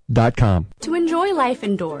coachesvscancergala.com. To enjoy life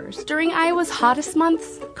indoors during Iowa's hottest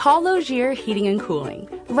months, call Logier Heating and Cooling.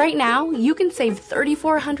 Right now, you can save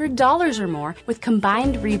 $3,400 or more with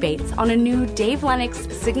combined rebates on a new Dave Lennox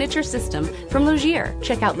signature system from Logier.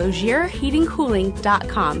 Check out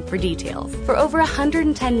LogierHeatingCooling.com for details. For over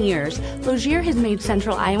 110 years, Logier has made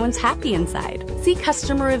Central Iowans happy inside. See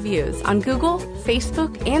customer reviews on Google,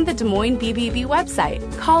 Facebook, and the Des Moines BBB website.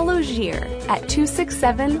 Call Logier at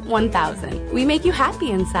 267-1000. We make you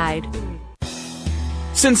happy inside.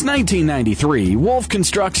 Since 1993, Wolf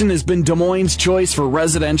Construction has been Des Moines' choice for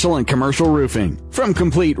residential and commercial roofing. From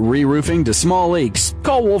complete re-roofing to small leaks,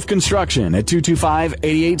 call Wolf Construction at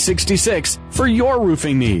 225-8866 for your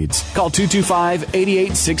roofing needs. Call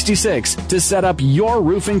 225-8866 to set up your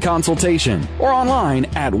roofing consultation or online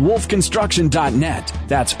at wolfconstruction.net.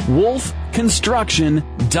 That's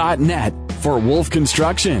wolfconstruction.net for Wolf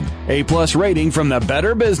Construction. A+ rating from the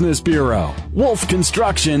Better Business Bureau.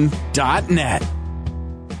 wolfconstruction.net.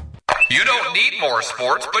 You don't need more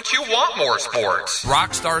sports, but you want more sports.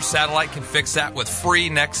 Rockstar Satellite can fix that with free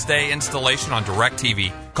next-day installation on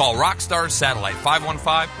DirecTV. Call Rockstar Satellite,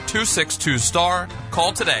 515-262-STAR.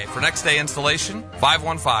 Call today for next-day installation,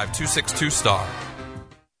 515-262-STAR.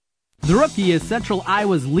 The Rookie is Central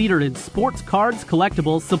Iowa's leader in sports cards,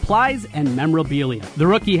 collectibles, supplies, and memorabilia. The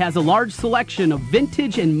Rookie has a large selection of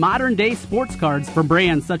vintage and modern-day sports cards from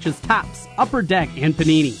brands such as Topps, Upper Deck, and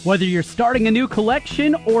Panini. Whether you're starting a new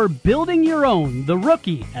collection or building your own, The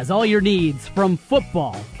Rookie has all your needs from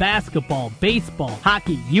football, basketball, baseball,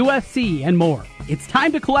 hockey, UFC, and more. It's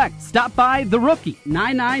time to collect. Stop by The Rookie,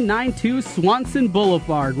 9992 Swanson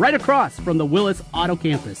Boulevard, right across from the Willis Auto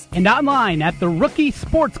Campus, and online at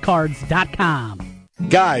therookiesportscards.com.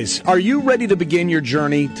 Guys, are you ready to begin your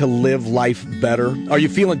journey to live life better? Are you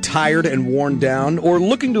feeling tired and worn down, or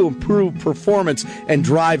looking to improve performance and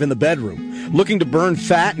drive in the bedroom? Looking to burn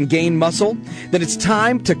fat and gain muscle? Then it's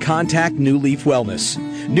time to contact New Leaf Wellness.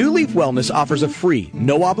 New Leaf Wellness offers a free,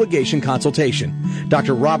 no-obligation consultation.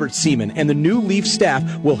 Dr. Robert Seaman and the New Leaf staff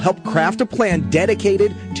will help craft a plan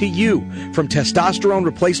dedicated to you. From testosterone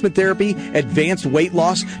replacement therapy, advanced weight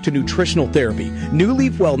loss, to nutritional therapy, New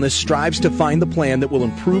Leaf Wellness strives to find the plan that will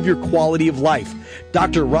improve your quality of life.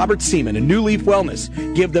 Dr. Robert Seaman and New Leaf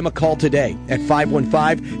Wellness. Give them a call today at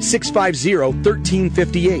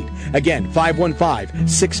 515-650-1358. Again,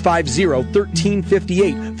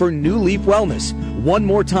 515-650-1358 for New Leaf Wellness. One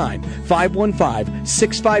more time,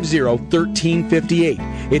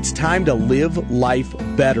 515-650-1358. It's time to live life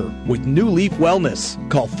better with New Leaf Wellness.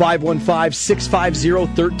 Call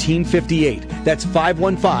 515-650-1358. That's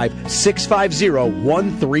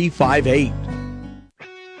 515-650-1358.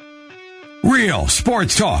 Real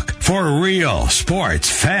sports talk for real sports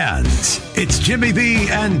fans. It's Jimmy B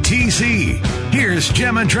and TC. Here's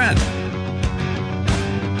Jim and Trent.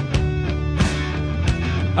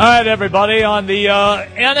 All right, everybody, on the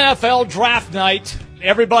NFL draft night,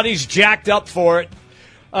 everybody's jacked up for it.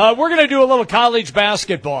 We're going to do a little college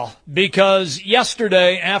basketball because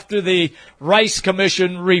yesterday, after the Rice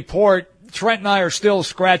Commission report, Trent and I are still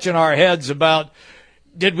scratching our heads about,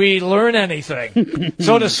 did we learn anything?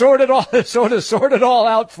 So to sort it all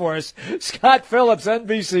out for us, Scott Phillips,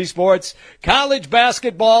 NBC Sports, college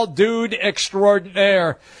basketball dude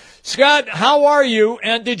extraordinaire. Scott, how are you,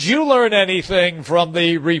 and did you learn anything from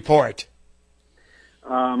the report?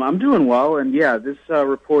 I'm doing well, and yeah, this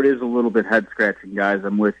report is a little bit head-scratching, guys.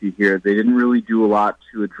 I'm with you here. They didn't really do a lot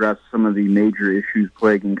to address some of the major issues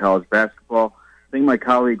plaguing college basketball. I think my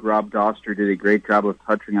colleague Rob Doster did a great job of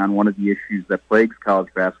touching on one of the issues that plagues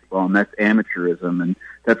college basketball, and that's amateurism. And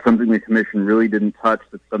that's something the commission really didn't touch.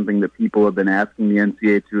 That's something that people have been asking the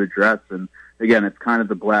NCAA to address. And again, it's kind of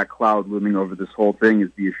the black cloud looming over this whole thing is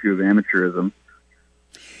the issue of amateurism.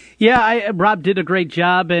 Yeah, Rob did a great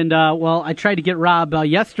job, and I tried to get Rob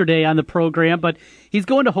yesterday on the program, but he's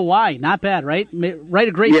going to Hawaii. Not bad, right? Write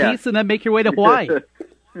a great piece and then make your way to Hawaii.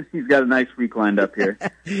 He's got a nice week lined up here.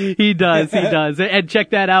 He does. And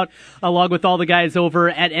check that out along with all the guys over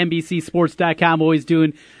at NBCSports.com, always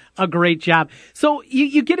doing a great job. So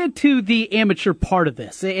you get into the amateur part of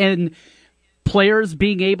this and players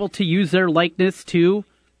being able to use their likeness to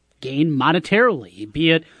gain monetarily,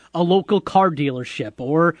 be it a local car dealership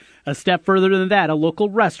or a step further than that, a local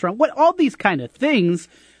restaurant, all these kind of things.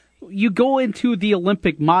 You go into the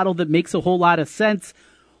Olympic model that makes a whole lot of sense.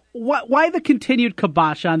 Why the continued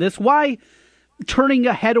kibosh on this? Why turning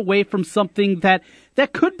a head away from something that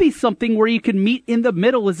could be something where you can meet in the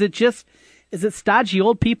middle? Is it stodgy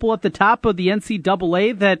old people at the top of the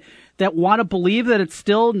NCAA that want to believe that it's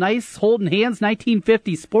still nice holding hands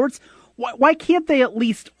 1950 sports? Why can't they at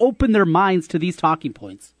least open their minds to these talking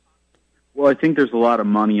points? Well, I think there's a lot of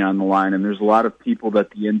money on the line, and there's a lot of people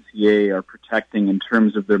that the NCAA are protecting in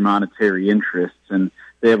terms of their monetary interests. And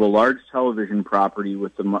they have a large television property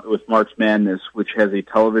with March Madness, which has a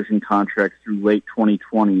television contract through late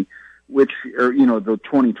 2020, the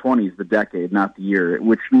 2020 is the decade, not the year,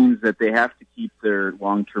 which means that they have to keep their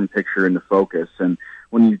long-term picture into focus. And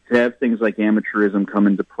when you have things like amateurism come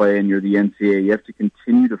into play and you're the NCAA, you have to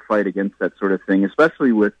continue to fight against that sort of thing,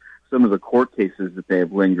 especially with some of the court cases that they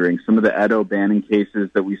have lingering. Some of the Edo Bannon cases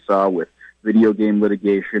that we saw with video game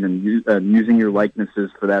litigation and using your likenesses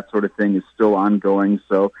for that sort of thing is still ongoing.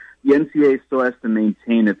 So the NCAA still has to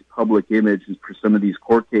maintain its public image for some of these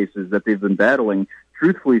court cases that they've been battling,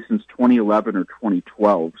 truthfully, since 2011 or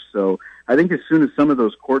 2012. So I think as soon as some of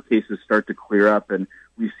those court cases start to clear up and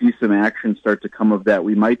we see some action start to come of that,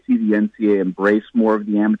 we might see the NCAA embrace more of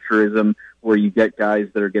the amateurism where you get guys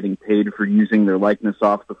that are getting paid for using their likeness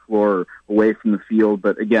off the floor or away from the field.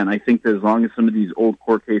 But again, I think that as long as some of these old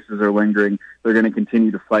court cases are lingering, they're going to continue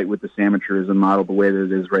to fight with this amateurism model the way that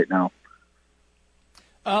it is right now.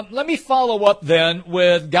 Let me follow up then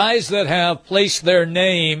with guys that have placed their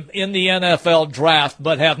name in the NFL draft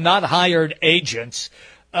but have not hired agents.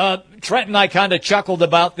 Trent and I kind of chuckled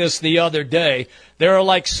about this the other day. There are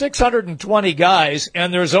like 620 guys,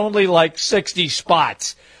 and there's only like 60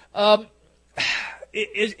 spots.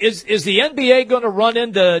 Is the NBA going to run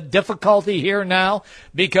into difficulty here now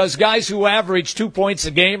because guys who average 2 points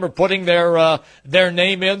a game are putting their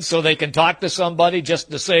name in so they can talk to somebody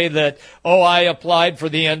just to say that, I applied for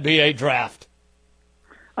the NBA draft?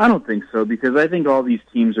 I don't think so, because I think all these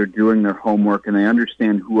teams are doing their homework and they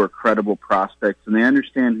understand who are credible prospects and they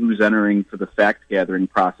understand who's entering for the fact-gathering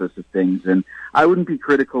process of things. And I wouldn't be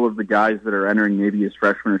critical of the guys that are entering maybe as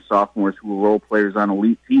freshmen or sophomores who are role players on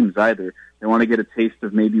elite teams either. They want to get a taste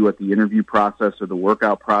of maybe what the interview process or the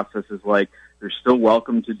workout process is like. They're still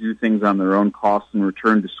welcome to do things on their own cost and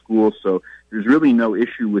return to school. So there's really no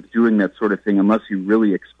issue with doing that sort of thing unless you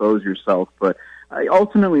really expose yourself. But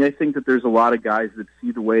ultimately, I think that there's a lot of guys that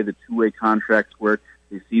see the way the two-way contracts work.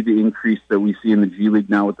 They see the increase that we see in the G League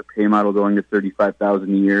now with the pay model going to $35,000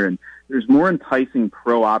 a year, and there's more enticing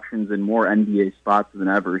pro options and more NBA spots than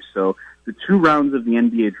ever. So the 2 rounds of the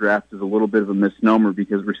NBA draft is a little bit of a misnomer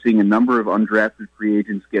because we're seeing a number of undrafted free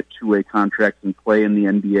agents get two-way contracts and play in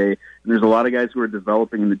the NBA. And there's a lot of guys who are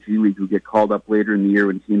developing in the G League who get called up later in the year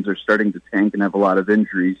when teams are starting to tank and have a lot of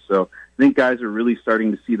injuries. So I think guys are really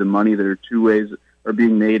starting to see the money that are two ways are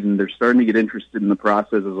being made, and they're starting to get interested in the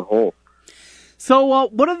process as a whole. So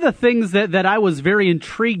one of the things that I was very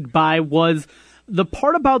intrigued by was the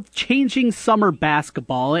part about changing summer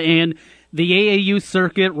basketball and the AAU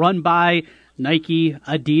circuit run by Nike,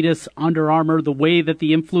 Adidas, Under Armour, the way that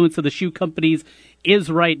the influence of the shoe companies is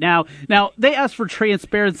right now. Now, they ask for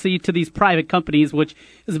transparency to these private companies, which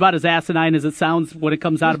is about as asinine as it sounds when it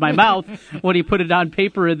comes out of my mouth when you put it on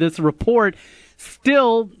paper in this report.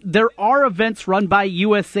 Still, there are events run by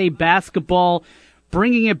USA Basketball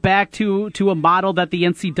bringing it back to a model that the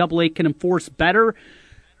NCAA can enforce better.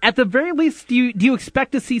 At the very least, do you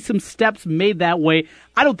expect to see some steps made that way?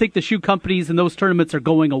 I don't think the shoe companies and those tournaments are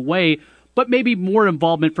going away, but maybe more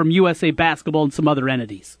involvement from USA Basketball and some other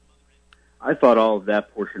entities. I thought all of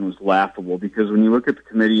that portion was laughable because when you look at the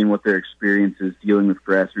committee and what their experience is dealing with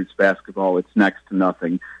grassroots basketball, it's next to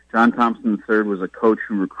nothing. John Thompson III was a coach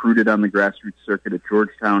who recruited on the grassroots circuit at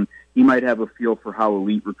Georgetown. He might have a feel for how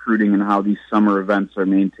elite recruiting and how these summer events are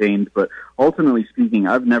maintained, but ultimately speaking,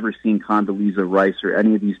 I've never seen Condoleezza Rice or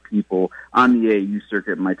any of these people on the AAU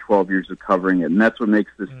circuit in my 12 years of covering it, and that's what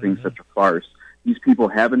makes this thing such a farce. These people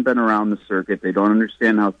haven't been around the circuit. They don't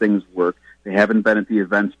understand how things work. They haven't been at the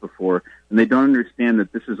events before, and they don't understand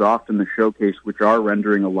that this is often the showcase which are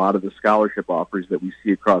rendering a lot of the scholarship offers that we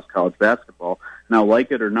see across college basketball. Now,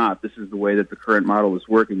 like it or not, this is the way that the current model is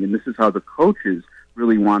working, and this is how the coaches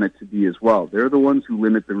really want it to be as well. They're the ones who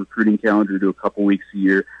limit the recruiting calendar to a couple weeks a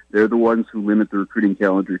year. They're the ones who limit the recruiting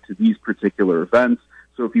calendar to these particular events.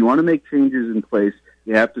 So if you want to make changes in place,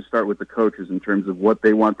 you have to start with the coaches in terms of what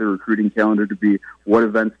they want their recruiting calendar to be, what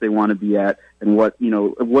events they want to be at, and what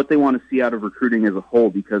they want to see out of recruiting as a whole,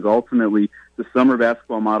 because ultimately the summer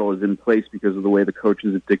basketball model is in place because of the way the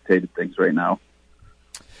coaches have dictated things right now.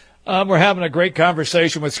 We're having a great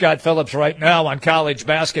conversation with Scott Phillips right now on college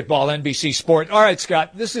basketball, NBC Sport. All right,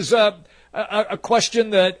 Scott, this is a question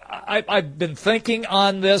that I've been thinking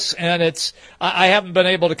on this, and I haven't been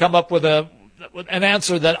able to come up with an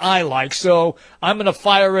answer that I like, so I'm going to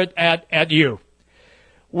fire it at you.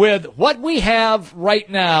 With what we have right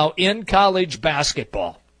now in college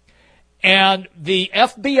basketball and the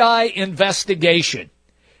FBI investigation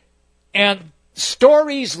and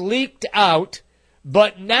stories leaked out,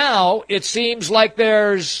 but now it seems like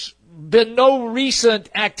there's been no recent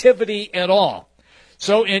activity at all.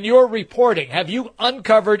 So in your reporting, have you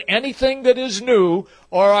uncovered anything that is new,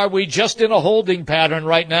 or are we just in a holding pattern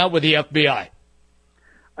right now with the FBI?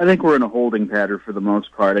 I think we're in a holding pattern for the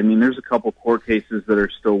most part. I mean, there's a couple court cases that are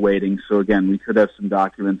still waiting. So, again, we could have some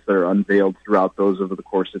documents that are unveiled throughout those over the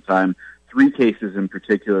course of time. 3 cases in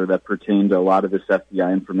particular that pertain to a lot of this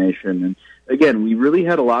FBI information. And, again, we really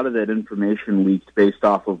had a lot of that information leaked based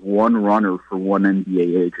off of one runner for one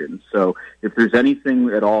NBA agent. So if there's anything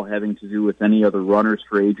at all having to do with any other runners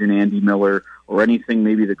for agent Andy Miller or anything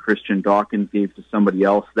maybe that Christian Dawkins gave to somebody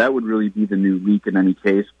else, that would really be the new leak in any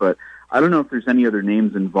case. But I don't know if there's any other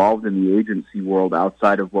names involved in the agency world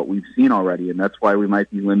outside of what we've seen already, and that's why we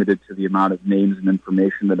might be limited to the amount of names and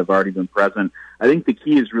information that have already been present. I think the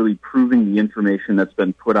key is really proving the information that's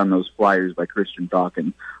been put on those flyers by Christian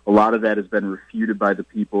Dawkins. A lot of that has been refuted by the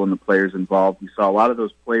people and the players involved. We saw a lot of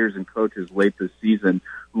those players and coaches late this season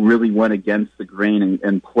who really went against the grain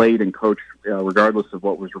and played and coached regardless of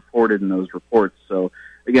what was reported in those reports. So,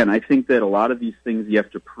 again, I think that a lot of these things you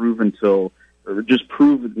have to prove or just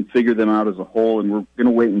prove and figure them out as a whole, and we're going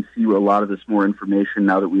to wait and see a lot of this more information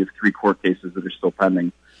now that we have 3 court cases that are still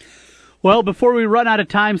pending. Well, before we run out of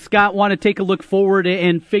time, Scott, want to take a look forward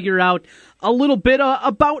and figure out a little bit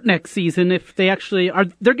about next season. If they actually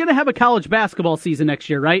they're going to have a college basketball season next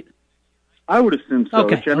year, right? I would assume so.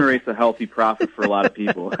 Okay, it generates a healthy profit for a lot of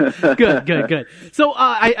people. Good. So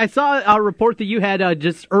I saw a report that you had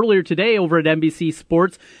just earlier today over at NBC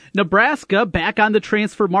Sports. Nebraska back on the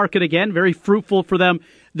transfer market again. Very fruitful for them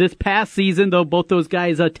this past season, though both those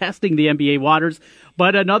guys testing the NBA waters.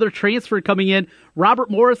 But another transfer coming in.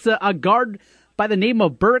 Robert Morris, a guard by the name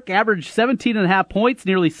of Burke, averaged 17.5 points,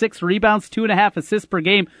 nearly 6 rebounds, 2.5 assists per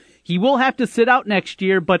game. He will have to sit out next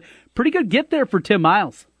year, but pretty good get there for Tim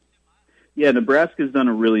Miles. Yeah, Nebraska's done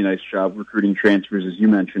a really nice job recruiting transfers, as you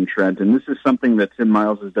mentioned, Trent, and this is something that Tim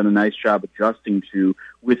Miles has done a nice job adjusting to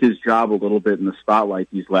with his job a little bit in the spotlight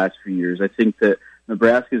these last few years. I think that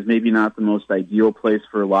Nebraska is maybe not the most ideal place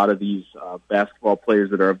for a lot of these basketball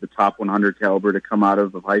players that are of the top 100 caliber to come out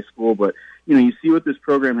of high school, but you see what this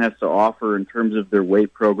program has to offer in terms of their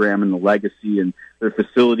weight program and the legacy and their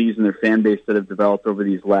facilities and their fan base that have developed over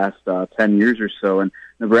these last 10 years or so. And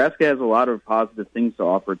Nebraska has a lot of positive things to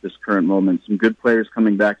offer at this current moment. Some good players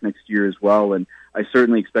coming back next year as well. And I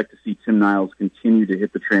certainly expect to see Tim Miles continue to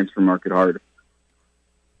hit the transfer market hard.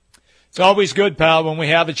 It's always good, pal, when we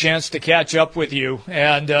have a chance to catch up with you.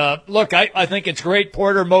 And look, I think it's great.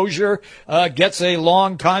 Porter Moser gets a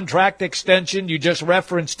long contract extension. You just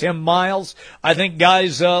referenced Tim Miles. I think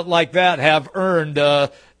guys like that have earned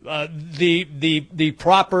the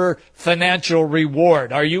proper financial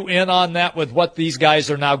reward. Are you in on that with what these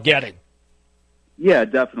guys are now getting? Yeah,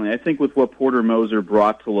 definitely. I think with what Porter Moser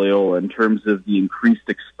brought to Loyola in terms of the increased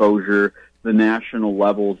exposure, the national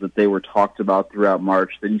levels that they were talked about throughout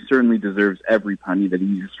March, that he certainly deserves every penny that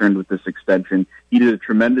he's earned with this extension. He did a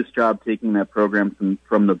tremendous job taking that program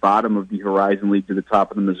from the bottom of the Horizon League to the top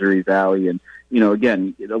of the Missouri Valley. And,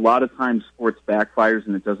 again, a lot of times sports backfires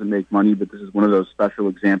and it doesn't make money, but this is one of those special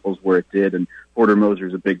examples where it did, and Porter Moser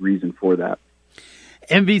is a big reason for that.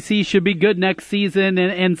 MVC should be good next season.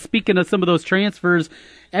 And speaking of some of those transfers,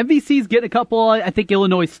 MVC's getting a couple. I think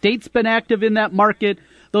Illinois State's been active in that market.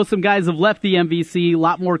 Though some guys have left the MVC, a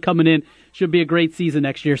lot more coming in. Should be a great season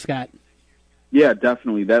next year, Scott. Yeah,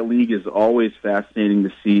 definitely. That league is always fascinating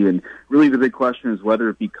to see, and really the big question is whether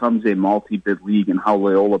it becomes a multi-bid league and how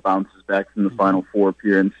Loyola bounces back from the Final Four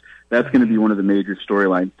appearance. That's going to be one of the major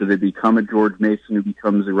storylines. Do they become a George Mason who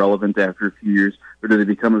becomes irrelevant after a few years, or do they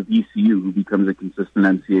become a VCU who becomes a consistent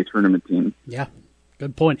NCAA tournament team? Yeah,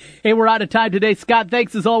 good point. Hey, we're out of time today. Scott,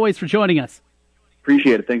 thanks as always for joining us.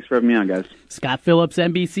 Appreciate it. Thanks for having me on, guys. Scott Phillips,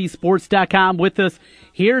 NBCSports.com, with us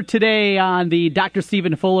here today on the Dr.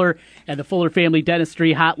 Stephen Fuller and the Fuller Family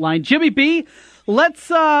Dentistry Hotline. Jimmy B,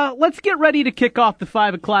 let's get ready to kick off the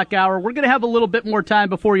 5 o'clock hour. We're going to have a little bit more time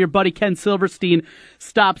before your buddy Ken Silverstein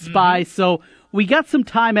stops by. So we got some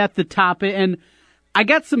time at the top, and I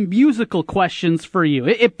got some musical questions for you.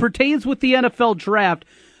 It pertains with the NFL draft.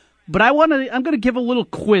 But I'm going to give a little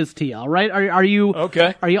quiz to you, all right? Are you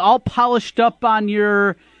okay? Are you all polished up on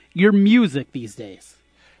your music these days?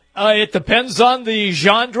 It depends on the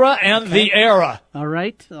genre and the era. All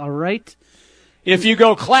right. If you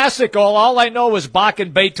go classical, all I know is Bach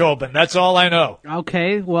and Beethoven. That's all I know.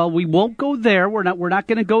 Okay. Well, we won't go there. We're not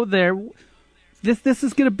going to go there. This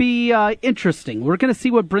is going to be interesting. We're going to see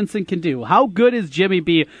what Brinson can do. How good is Jimmy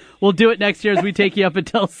B? We'll do it next year as we take you up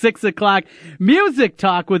until 6 o'clock. Music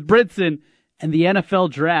Talk with Brinson and the NFL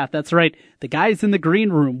Draft. That's right. The guys in the green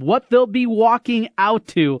room. What they'll be walking out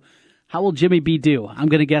to. How will Jimmy B do? I'm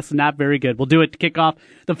going to guess not very good. We'll do it to kick off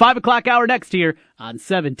the 5 o'clock hour next year on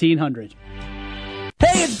 1700.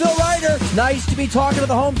 Hey, it's Bill Ryder. Nice to be talking to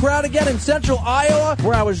the home crowd again in central Iowa,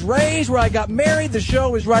 where I was raised, where I got married. The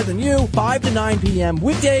show is Right Than You, 5 to 9 p.m.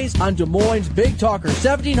 weekdays on Des Moines' Big Talker,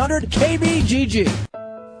 1700 KBGG.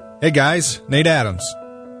 Hey guys, Nate Adams.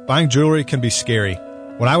 Buying jewelry can be scary.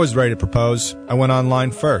 When I was ready to propose, I went online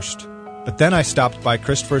first. But then I stopped by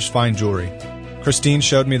Christopher's Fine Jewelry. Christine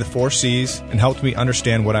showed me the 4 C's and helped me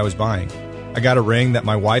understand what I was buying. I got a ring that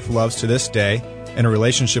my wife loves to this day, and a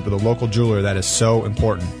relationship with a local jeweler that is so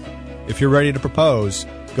important. If you're ready to propose,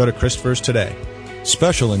 go to Christopher's today.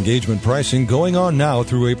 Special engagement pricing going on now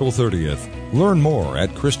through April 30th. Learn more at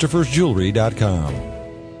Christopher'sJewelry.com.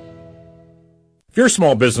 If you're a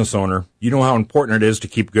small business owner, you know how important it is to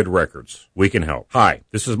keep good records. We can help. Hi,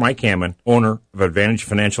 this is Mike Hammond, owner of Advantage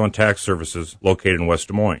Financial and Tax Services located in West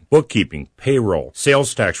Des Moines. Bookkeeping, payroll,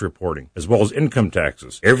 sales tax reporting, as well as income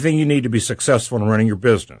taxes. Everything you need to be successful in running your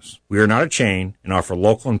business. We are not a chain and offer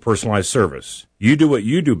local and personalized service. You do what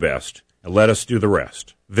you do best and let us do the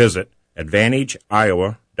rest. Visit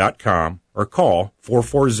AdvantageIowa.com or call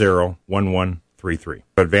 440-1133.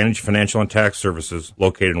 Advantage Financial and Tax Services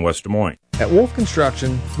located in West Des Moines. At Wolf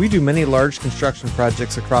Construction, we do many large construction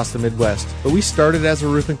projects across the Midwest, but we started as a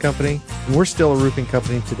roofing company, and we're still a roofing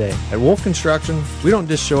company today. At Wolf Construction, we don't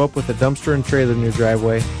just show up with a dumpster and trailer in your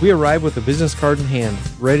driveway. We arrive with a business card in hand,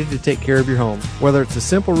 ready to take care of your home. Whether it's a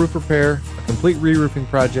simple roof repair, a complete re-roofing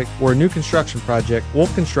project, or a new construction project,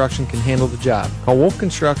 Wolf Construction can handle the job. Call Wolf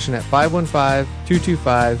Construction at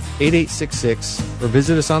 515-225-8866 or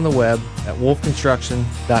visit us on the web at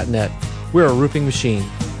wolfconstruction.net. We're a roofing machine.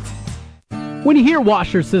 When you hear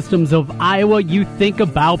Washer Systems of Iowa, you think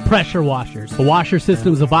about pressure washers. The Washer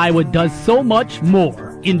Systems of Iowa does so much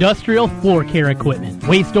more. Industrial floor care equipment,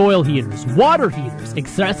 waste oil heaters, water heaters,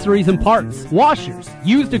 accessories and parts, washers,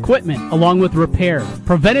 used equipment, along with repair,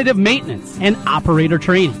 preventative maintenance, and operator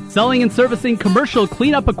training. Selling and servicing commercial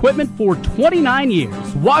cleanup equipment for 29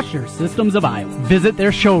 years. Washer Systems of Iowa. Visit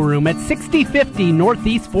their showroom at 6050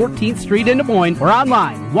 Northeast 14th Street in Des Moines or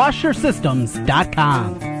online,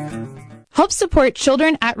 washersystems.com. Help support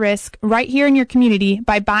children at risk right here in your community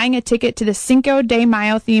by buying a ticket to the Cinco de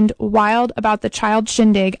Mayo themed Wild About the Child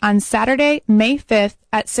Shindig on Saturday, May 5th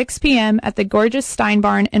at 6 p.m. at the gorgeous Stein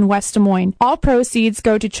Barn in West Des Moines. All proceeds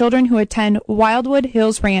go to children who attend Wildwood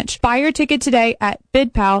Hills Ranch. Buy your ticket today at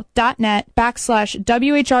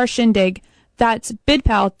bidpal.net/WHR Shindig. That's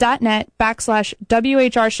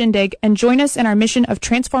bidpal.net/WHR Shindig and join us in our mission of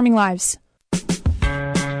transforming lives.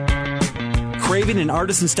 Craving an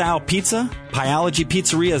artisan-style pizza? Pieology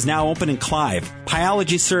Pizzeria is now open in Clive.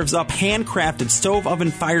 Pieology serves up handcrafted stove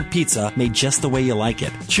oven-fired pizza made just the way you like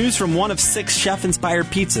it. Choose from one of 6 chef-inspired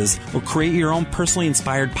pizzas or create your own personally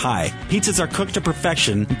inspired pie. Pizzas are cooked to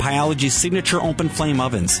perfection in Pieology's signature open flame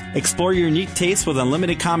ovens. Explore your unique taste with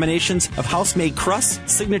unlimited combinations of house-made crusts,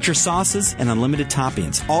 signature sauces, and unlimited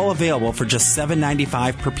toppings. All available for just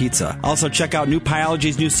 $7.95 per pizza. Also check out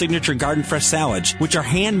Pieology's new signature garden fresh salads, which are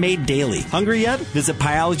handmade daily. Hungry yet? Visit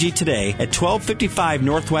Pieology today at 1255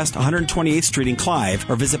 Northwest 128th Street in Clive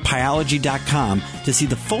or visit Pieology.com to see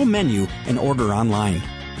the full menu and order online.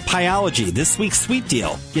 Pieology, this week's sweet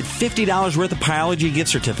deal. Get $50 worth of Pieology gift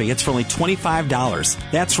certificates for only $25.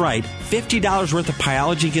 That's right, $50 worth of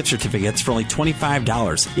Pieology gift certificates for only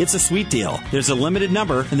 $25. It's a sweet deal. There's a limited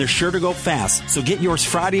number and they're sure to go fast, so get yours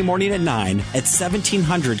Friday morning at 9 at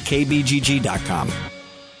 1700kbgg.com.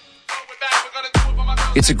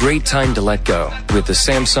 It's a great time to let go with the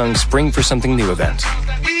Samsung Spring for Something New event.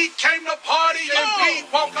 We came to party and we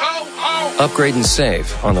won't go home. Upgrade and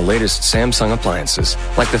save on the latest Samsung appliances,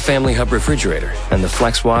 like the Family Hub refrigerator and the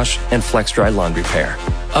Flex Wash and Flex Dry laundry pair.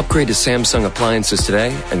 Upgrade to Samsung appliances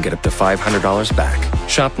today and get up to $500 back.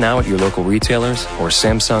 Shop now at your local retailers or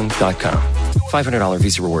Samsung.com. $500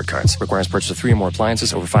 Visa reward cards. Requires purchase of 3 or more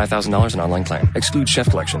appliances over $5,000 in online plan. Excludes Chef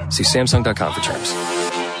Collection. See Samsung.com for terms.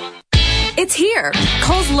 It's here.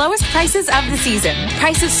 Kohl's lowest prices of the season.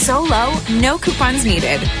 Prices so low, no coupons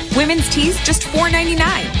needed. Women's tees just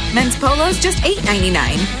 $4.99. Men's polos just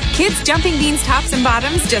 $8.99. Kids jumping beans tops and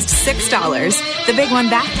bottoms just $6. The big one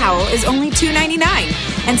bath towel is only $2.99.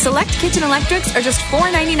 And select kitchen electrics are just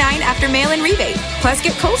 $4.99 after mail-in rebate. Plus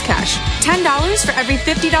get Kohl's Cash. $10 for every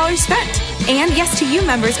 $50 spent. And Yes to You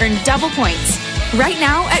members earn double points. Right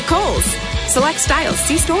now at Kohl's. Select styles.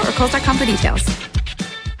 See store or Kohl's.com for details.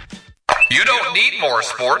 You don't need more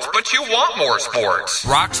sports, but you want more sports.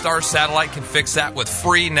 Rockstar Satellite can fix that with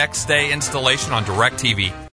free next-day installation on DirecTV.